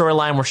that whole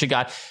storyline where she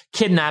got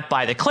kidnapped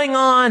by the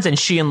Klingons, and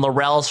she and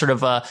L'Rell sort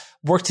of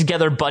worked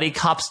together buddy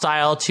cop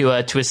style to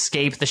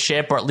escape the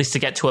ship, or at least to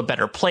get to a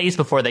better place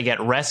before they get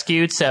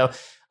rescued. So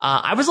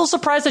I was a little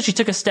surprised that she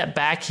took a step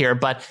back here,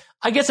 but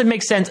I guess it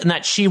makes sense in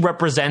that she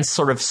represents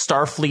sort of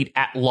Starfleet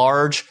at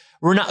large.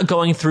 We're not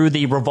going through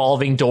the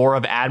revolving door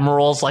of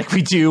admirals like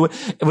we do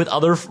with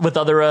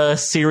other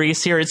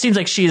series here. It seems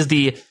like she is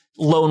the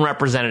lone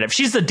representative.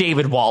 She's the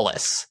David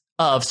Wallace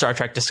of Star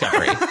Trek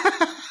Discovery.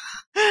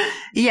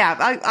 Yeah,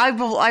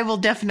 I will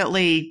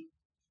definitely.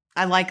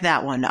 I like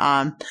that one.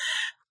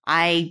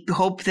 I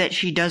hope that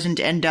she doesn't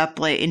end up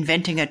like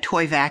inventing a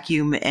toy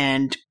vacuum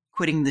and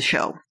quitting the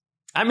show.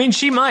 I mean,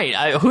 she might.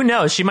 Who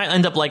knows? She might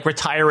end up like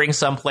retiring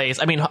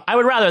someplace. I mean, I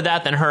would rather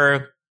that than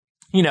her,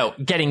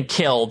 getting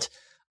killed.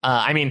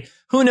 I mean,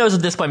 who knows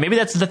at this point? Maybe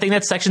that's the thing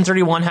that Section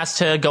 31 has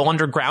to go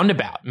underground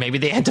about. Maybe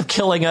they end up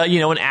killing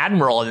an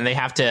admiral, and they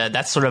have to.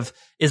 That sort of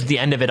is the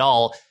end of it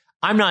all.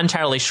 I'm not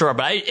entirely sure,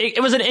 but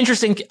it was an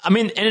interesting. I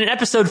mean, in an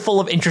episode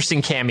full of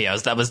interesting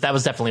cameos, that was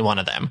definitely one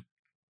of them.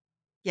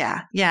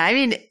 Yeah. I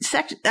mean,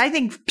 I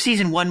think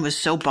season 1 was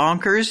so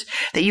bonkers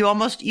that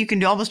you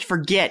can almost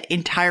forget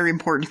entire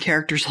important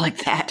characters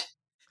like that.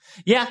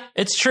 Yeah,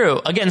 it's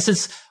true. Again,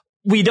 since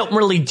we don't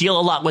really deal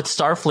a lot with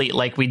Starfleet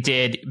like we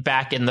did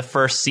back in the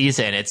first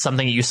season, it's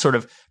something you sort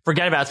of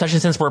forget about, especially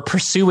since we're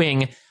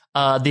pursuing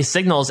these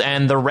signals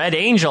and the Red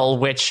Angel,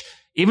 which,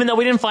 even though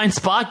we didn't find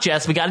Spock,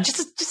 Jess, we got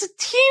just a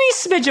teeny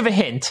smidge of a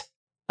hint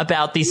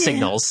about these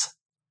signals.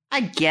 I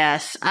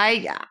guess.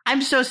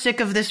 I'm so sick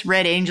of this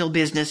Red Angel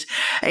business.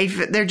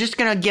 They're just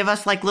going to give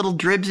us like little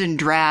dribs and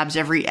drabs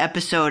every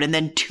episode and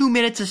then 2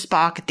 minutes of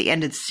Spock at the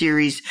end of the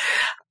series.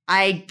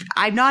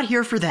 I'm not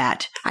here for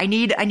that. I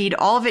need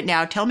all of it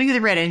now. Tell me who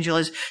the Red Angel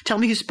is. Tell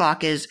me who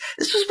Spock is.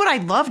 This was what I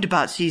loved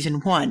about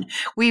season 1.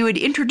 We would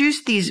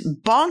introduce these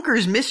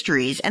bonkers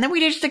mysteries, and then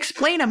we'd just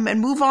explain them and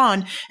move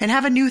on and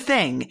have a new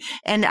thing.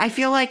 And I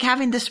feel like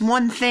having this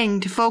one thing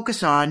to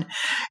focus on,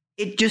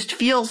 it just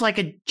feels like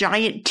a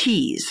giant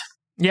tease.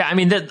 Yeah, I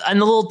mean,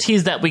 and the little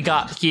tease that we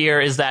got here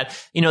is that,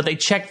 they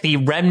check the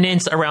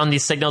remnants around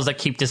these signals that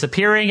keep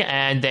disappearing,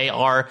 and they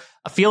are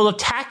a field of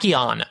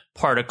tachyon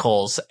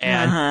particles.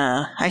 And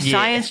I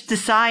scienced the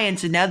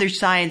science, and now there's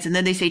science, and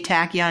then they say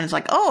tachyon. It's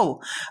like,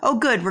 oh,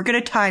 good, we're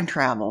going to time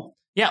travel.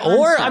 Yeah,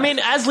 or, I mean,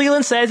 as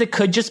Leland says, it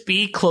could just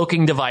be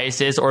cloaking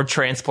devices or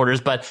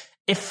transporters, but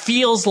it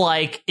feels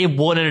like it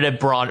wouldn't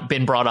have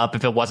been brought up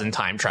if it wasn't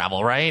time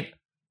travel, right?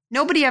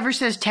 Nobody ever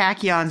says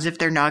tachyons if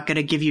they're not going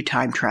to give you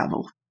time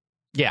travel.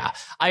 Yeah,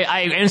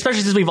 and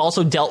especially since we've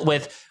also dealt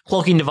with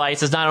cloaking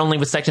devices, not only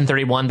with Section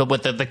 31, but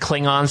with the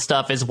Klingon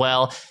stuff as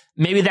well.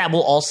 Maybe that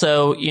will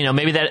also,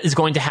 maybe that is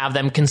going to have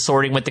them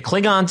consorting with the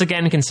Klingons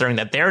again, considering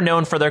that they're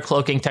known for their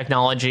cloaking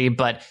technology.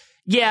 But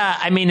yeah,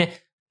 I mean,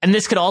 and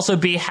this could also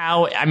be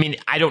how, I mean,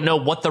 I don't know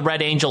what the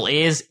Red Angel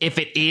is. If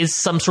it is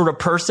some sort of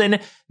person,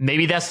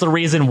 maybe that's the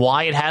reason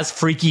why it has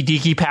freaky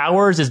deaky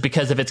powers, is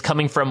because if it's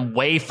coming from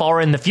way far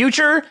in the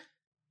future.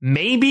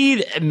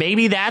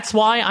 Maybe that's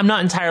why. I'm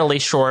not entirely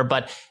sure,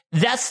 but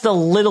that's the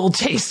little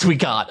taste we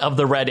got of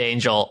the Red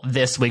Angel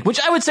this week, which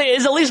I would say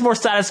is at least more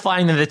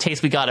satisfying than the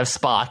taste we got of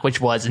Spock, which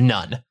was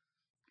none.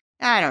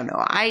 I don't know.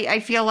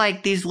 I feel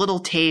like these little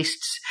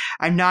tastes,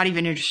 I'm not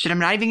even interested. I'm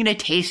not even going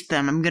to taste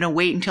them. I'm going to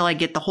wait until I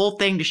get the whole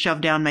thing to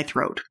shove down my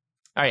throat.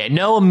 All right,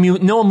 no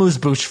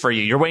amuse-bouche for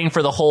you. You're waiting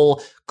for the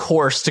whole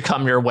course to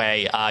come your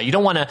way. You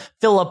don't want to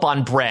fill up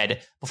on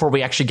bread before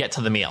we actually get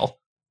to the meal.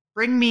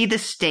 Bring me the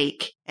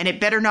steak, and it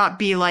better not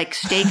be like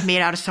steak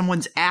made out of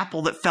someone's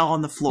apple that fell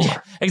on the floor.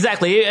 Yeah,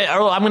 exactly.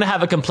 Or I'm going to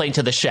have a complaint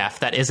to the chef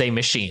that is a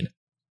machine.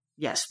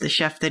 Yes, the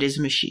chef that is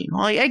a machine.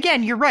 Well,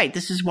 again, you're right.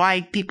 This is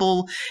why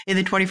people in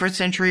the 21st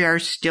century are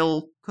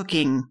still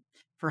cooking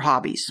for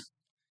hobbies.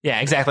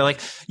 Yeah, exactly. Like,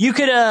 you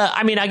could,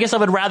 I guess I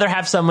would rather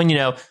have someone,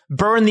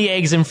 burn the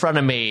eggs in front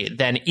of me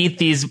than eat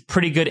these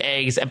pretty good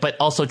eggs, but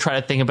also try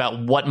to think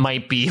about what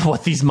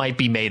these might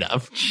be made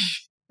of.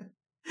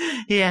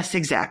 Yes,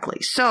 exactly.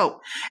 So,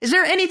 is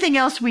there anything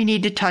else we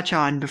need to touch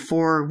on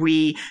before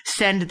we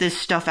send this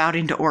stuff out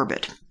into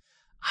orbit?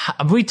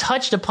 We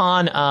touched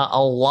upon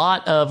a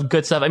lot of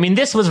good stuff. I mean,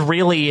 this was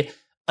really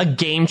a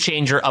game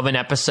changer of an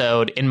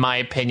episode, in my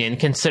opinion,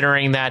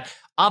 considering that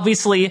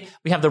obviously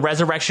we have the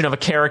resurrection of a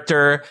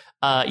character.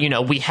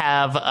 We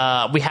have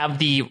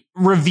the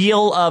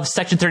reveal of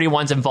Section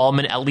 31's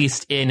involvement, at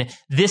least in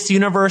this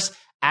universe.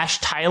 Ash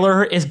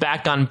Tyler is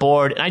back on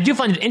board. And I do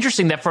find it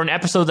interesting that for an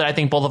episode that I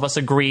think both of us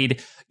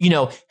agreed,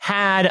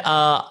 had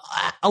a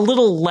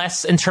little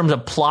less in terms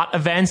of plot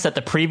events that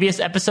the previous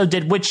episode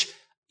did, which,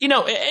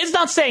 it's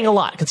not saying a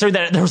lot, considering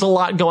that there was a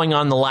lot going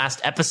on in the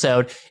last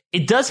episode.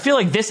 It does feel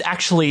like this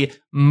actually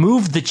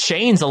moved the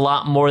chains a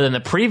lot more than the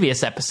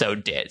previous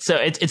episode did. So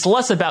it's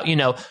less about,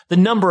 the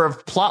number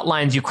of plot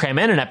lines you cram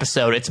in an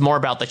episode. It's more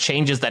about the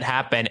changes that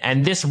happen.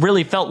 And this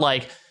really felt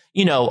like,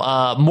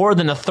 more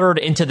than a third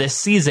into this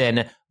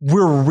season,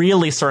 we're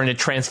really starting to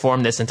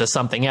transform this into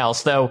something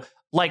else. Though,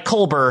 like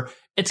Culber,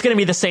 it's going to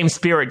be the same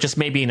spirit, just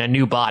maybe in a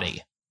new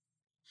body.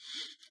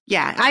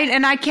 Yeah,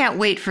 I can't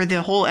wait for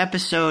the whole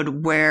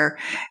episode where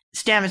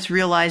Stamets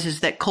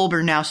realizes that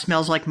Culber now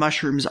smells like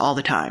mushrooms all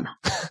the time.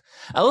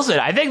 Listen,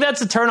 I think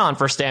that's a turn on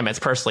for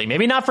Stamets personally.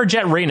 Maybe not for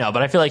Jet Reno,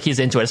 but I feel like he's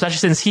into it, especially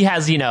since he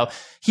has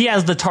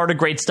the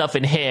tardigrade stuff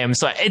in him.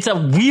 So it's a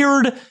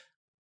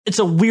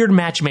weird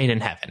match made in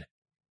heaven.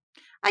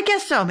 I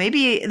guess so.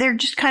 Maybe they're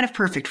just kind of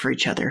perfect for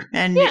each other.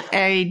 And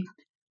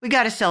we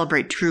got to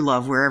celebrate true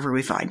love wherever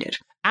we find it.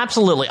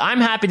 Absolutely.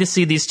 I'm happy to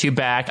see these two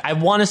back. I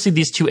want to see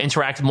these two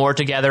interact more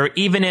together,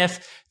 even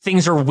if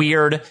things are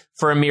weird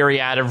for a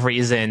myriad of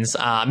reasons.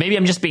 Maybe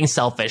I'm just being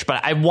selfish,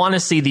 but I want to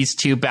see these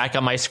two back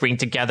on my screen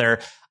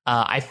together.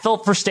 I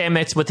felt for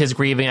Stamets with his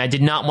grieving. I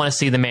did not want to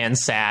see the man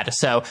sad.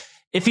 So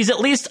if he's at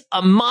least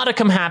a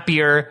modicum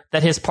happier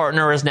that his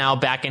partner is now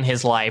back in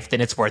his life,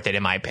 then it's worth it,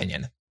 in my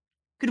opinion.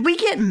 Could we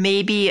get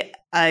maybe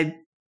a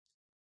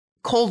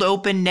cold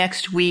open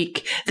next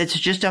week that's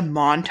just a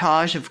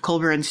montage of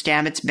Culber and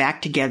Stamets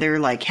back together,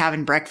 like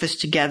having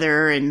breakfast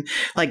together and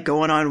like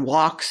going on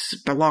walks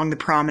along the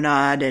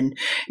promenade, and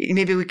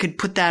maybe we could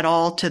put that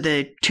all to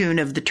the tune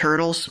of the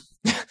Turtles?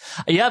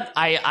 Yep,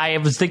 I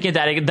was thinking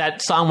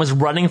that song was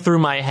running through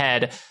my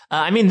head.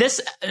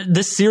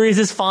 This series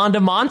is fond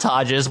of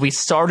montages. We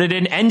started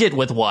and ended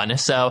with one,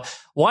 so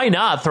why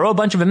not throw a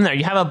bunch of them in there?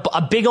 You have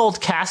a big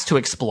old cast to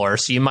explore,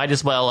 so you might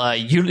as well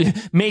you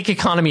make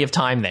economy of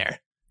time there.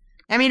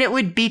 It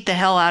would beat the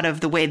hell out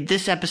of the way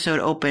this episode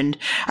opened.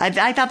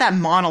 I thought that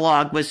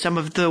monologue was some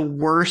of the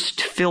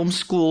worst film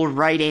school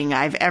writing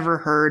I've ever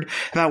heard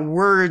about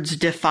words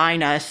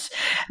define us.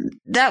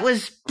 That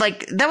was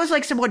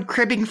like someone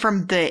cribbing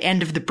from the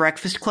end of The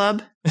Breakfast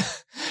Club.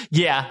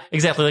 Yeah,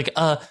 exactly. Like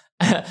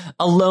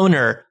a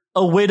loner,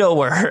 a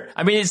widower.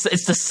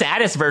 It's the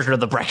saddest version of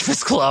The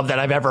Breakfast Club that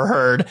I've ever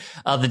heard,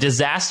 the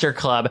Disaster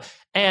Club.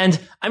 And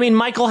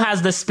Michael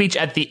has this speech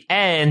at the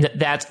end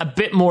that's a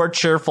bit more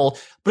cheerful,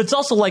 but it's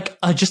also like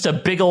just a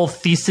big old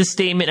thesis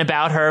statement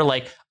about her.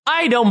 Like,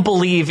 I don't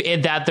believe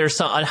that there's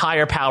a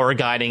higher power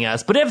guiding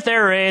us, but if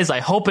there is, I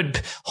hope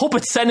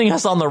it's sending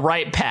us on the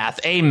right path.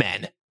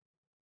 Amen.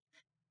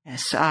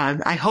 Yes,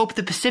 I hope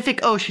the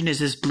Pacific Ocean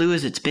is as blue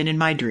as it's been in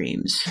my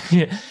dreams.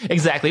 Yeah,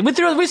 exactly. We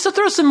still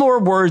throw some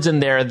more words in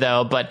there,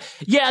 though. But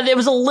yeah, there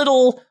was a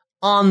little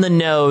on the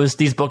nose,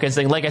 these bookends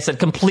thing. Like I said,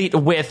 complete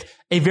with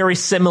a very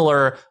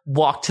similar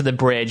walk to the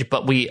bridge.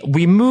 But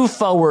we move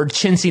forward,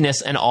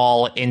 chintziness and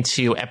all,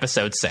 into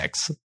episode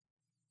 6.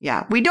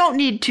 Yeah, we don't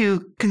need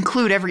to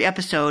conclude every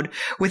episode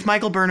with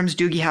Michael Burnham's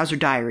Doogie Howser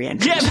diary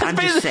entries. Yeah, I'm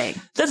just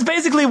saying. That's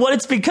basically what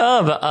it's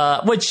become,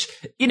 which,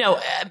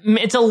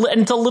 it's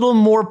a little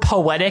more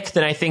poetic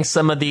than I think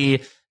some of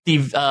the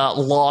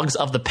logs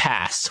of the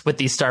past with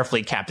these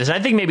Starfleet captains. And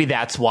I think maybe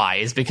that's why,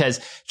 is because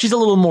she's a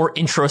little more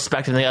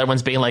introspective than the other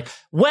ones, being like,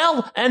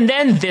 well, and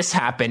then this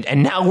happened,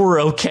 and now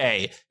we're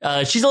okay.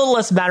 She's a little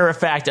less matter of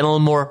fact and a little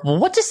more, well,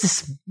 what does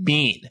this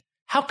mean?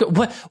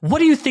 What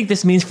do you think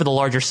this means for the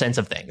larger sense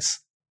of things?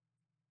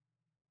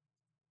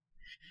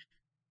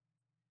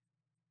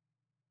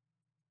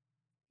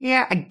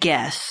 Yeah, I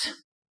guess.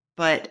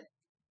 But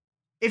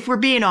if we're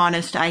being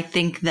honest, I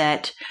think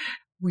that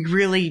we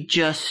really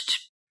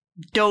just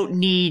don't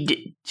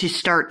need to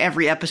start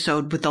every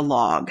episode with a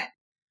log.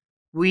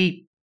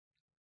 We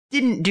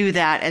didn't do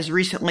that as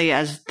recently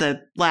as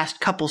the last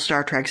couple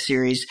Star Trek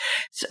series.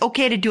 It's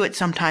okay to do it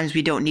sometimes.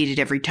 We don't need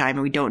it every time,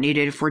 and we don't need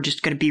it if we're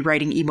just going to be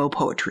writing emo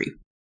poetry.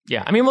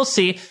 Yeah, we'll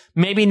see.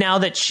 Maybe now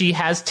that she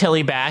has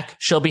Tilly back,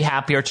 she'll be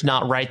happier to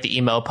not write the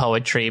emo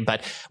poetry.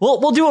 But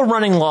we'll do a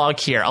running log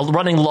here, a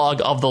running log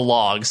of the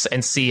logs,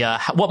 and see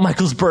what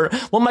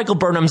Michael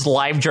Burnham's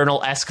live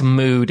journal-esque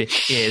mood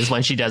is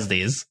when she does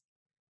these.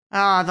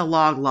 The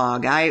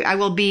log. I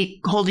will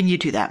be holding you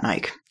to that,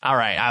 Mike. All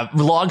right,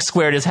 log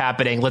squared is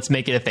happening. Let's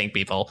make it a thing,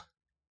 people.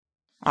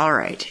 All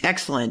right,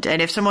 excellent.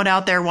 And if someone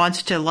out there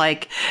wants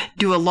to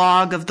do a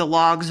log of the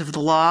logs of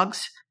the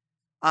logs,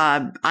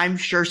 I'm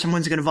sure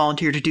someone's going to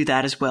volunteer to do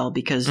that as well,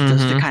 because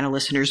those are the kind of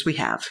listeners we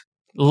have.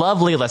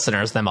 Lovely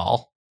listeners, them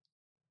all.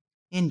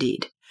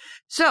 Indeed.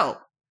 So,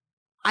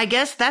 I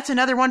guess that's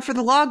another one for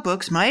the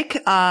logbooks, Mike.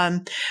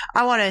 I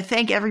want to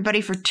thank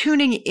everybody for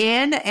tuning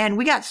in, and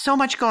we got so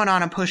much going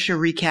on post-show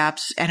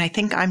recaps, and I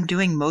think I'm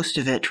doing most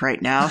of it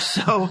right now.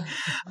 So,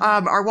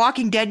 our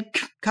Walking Dead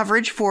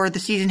coverage for the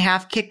season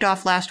half kicked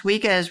off last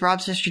week as Rob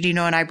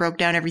Sestradino and I broke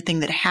down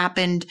everything that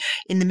happened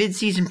in the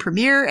mid-season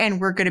premiere, and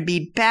we're going to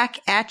be back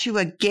at you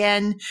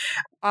again.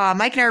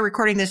 Mike and I are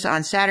recording this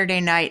on Saturday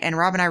night, and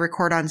Rob and I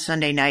record on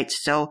Sunday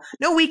nights, so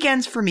no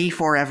weekends for me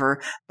forever,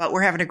 but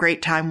we're having a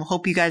great time. We'll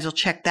hope you guys will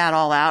check that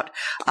all out.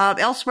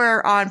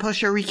 Elsewhere on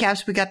post-show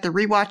recaps, we got the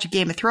rewatch of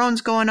Game of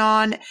Thrones going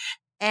on,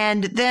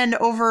 And then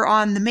over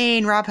on the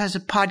main Rob Has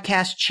a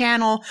Podcast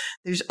channel,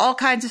 there's all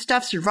kinds of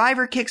stuff.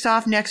 Survivor kicks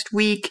off next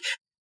week.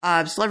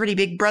 Celebrity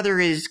Big Brother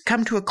is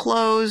come to a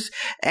close,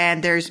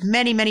 and there's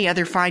many, many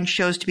other fine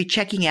shows to be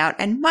checking out.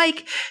 And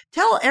Mike,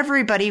 tell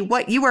everybody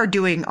what you are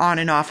doing on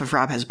and off of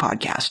Rob Has a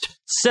Podcast.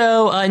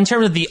 So in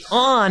terms of the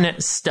on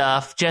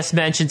stuff, just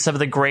mentioned some of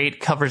the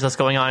great covers that's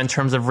going on in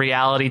terms of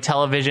reality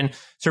television.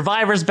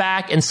 Survivor's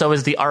back, and so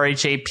is the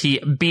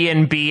RHAP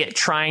B&B,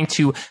 trying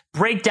to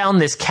break down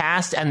this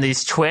cast and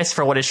these twists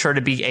for what is sure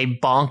to be a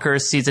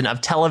bonkers season of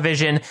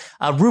television.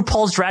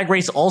 RuPaul's Drag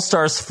Race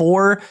All-Stars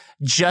 4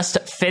 just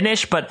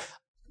finished, but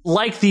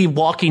like The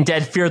Walking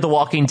Dead, Fear the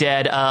Walking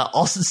Dead,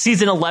 also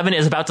season 11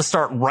 is about to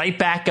start right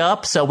back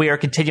up. So we are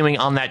continuing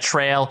on that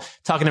trail,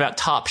 talking about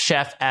Top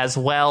Chef as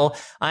well.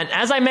 And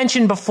as I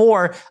mentioned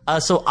before,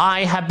 so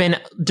I have been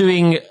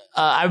doing,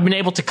 I've been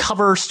able to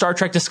cover Star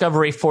Trek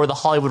Discovery for The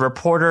Hollywood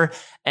Reporter.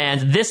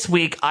 And this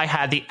week I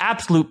had the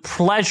absolute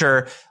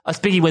pleasure of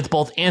speaking with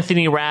both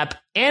Anthony Rapp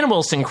and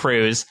Wilson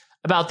Cruz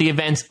about the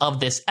events of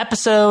this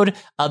episode.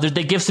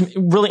 They give some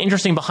really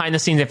interesting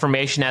behind-the-scenes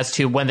information as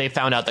to when they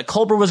found out that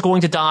Culber was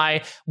going to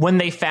die, when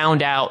they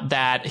found out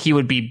that he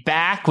would be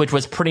back, which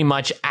was pretty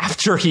much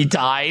after he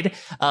died.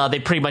 They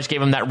pretty much gave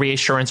him that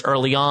reassurance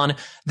early on.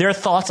 Their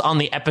thoughts on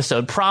the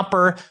episode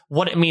proper,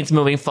 what it means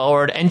moving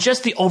forward, and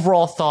just the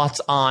overall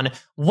thoughts on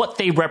what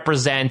they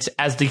represent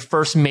as the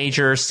first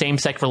major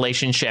same-sex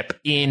relationship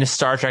in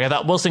Star Trek. I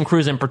thought Wilson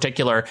Cruz in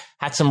particular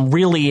had some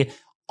really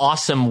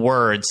awesome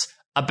words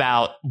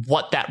about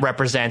what that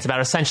represents,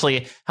 about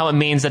essentially how it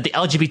means that the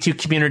LGBT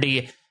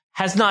community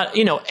has not,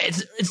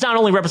 it's not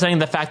only representing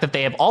the fact that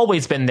they have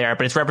always been there,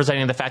 but it's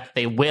representing the fact that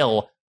they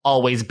will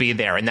always be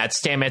there. And that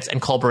Stamets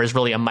and Culber is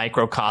really a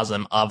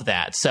microcosm of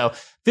that. So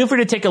feel free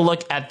to take a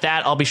look at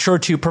that. I'll be sure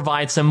to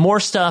provide some more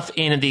stuff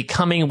in the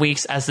coming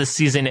weeks as this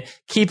season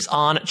keeps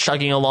on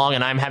chugging along.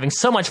 And I'm having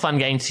so much fun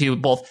getting to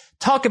both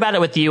talk about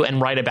it with you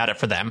and write about it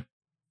for them.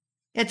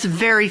 It's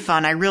very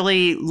fun. I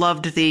really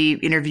loved the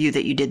interview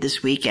that you did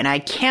this week, and I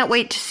can't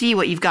wait to see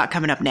what you've got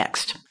coming up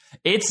next.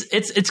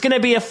 It's going to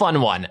be a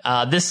fun one.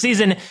 This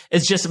season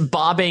is just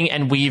bobbing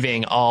and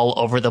weaving all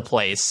over the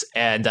place.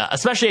 And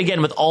especially,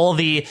 again, with all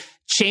the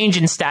change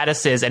in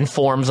statuses and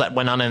forms that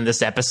went on in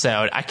this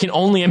episode, I can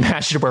only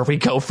imagine where we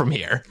go from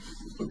here.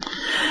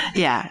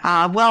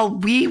 Yeah. Well,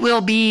 we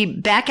will be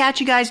back at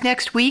you guys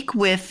next week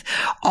with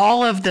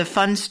all of the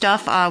fun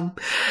stuff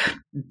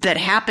that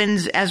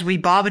happens as we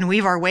bob and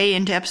weave our way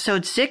into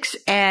episode 6.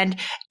 And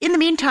in the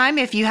meantime,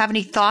 if you have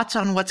any thoughts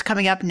on what's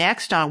coming up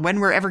next, when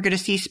we're ever going to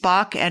see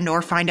Spock and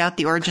or find out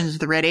the origins of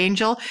the Red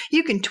Angel,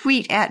 you can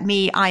tweet at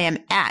me. I am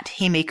at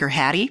Haymaker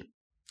Hattie.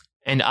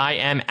 And I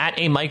am at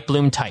a Mike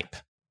Bloom type.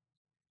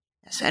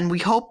 And we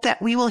hope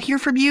that we will hear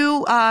from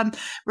you,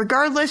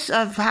 regardless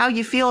of how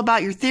you feel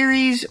about your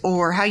theories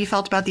or how you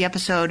felt about the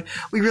episode.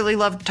 We really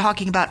loved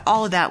talking about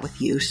all of that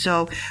with you.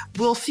 So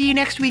we'll see you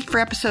next week for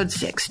episode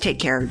 6. Take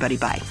care, everybody.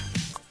 Bye.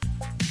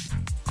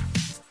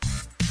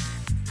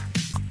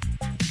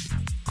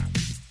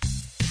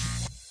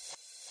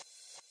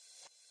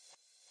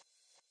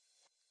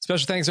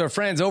 Special thanks to our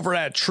friends over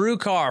at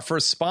TrueCar for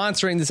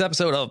sponsoring this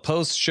episode of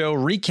Post-Show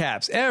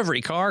Recaps.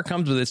 Every car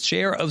comes with its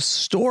share of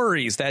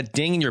stories. That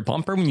ding in your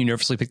bumper when you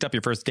nervously picked up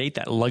your first date,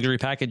 that luxury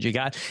package you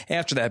got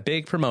after that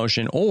big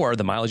promotion, or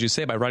the mileage you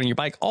save by riding your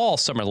bike all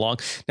summer long.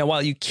 Now,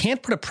 while you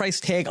can't put a price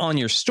tag on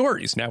your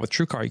stories, now with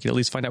TrueCar, you can at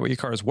least find out what your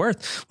car is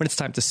worth when it's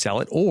time to sell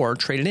it or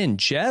trade it in.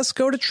 Just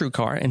go to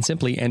TrueCar and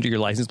simply enter your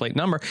license plate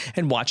number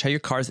and watch how your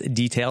car's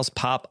details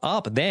pop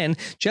up. Then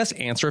just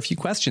answer a few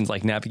questions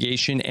like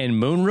navigation and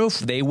moonroof.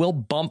 They will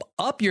bump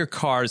up your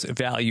car's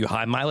value.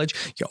 High mileage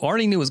you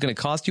already knew was going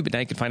to cost you, but now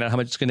you can find out how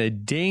much it's going to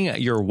ding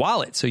your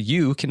wallet so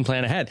you can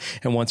plan ahead.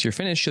 And once you're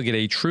finished, you'll get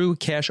a true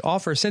cash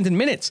offer sent in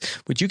minutes,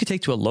 which you could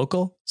take to a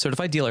local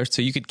certified dealer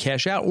so you could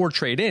cash out or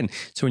trade in.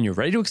 So when you're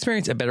ready to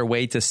experience a better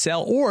way to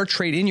sell or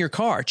trade in your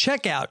car,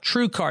 check out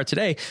TrueCar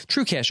today.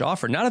 True cash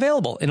offer not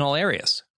available in all areas.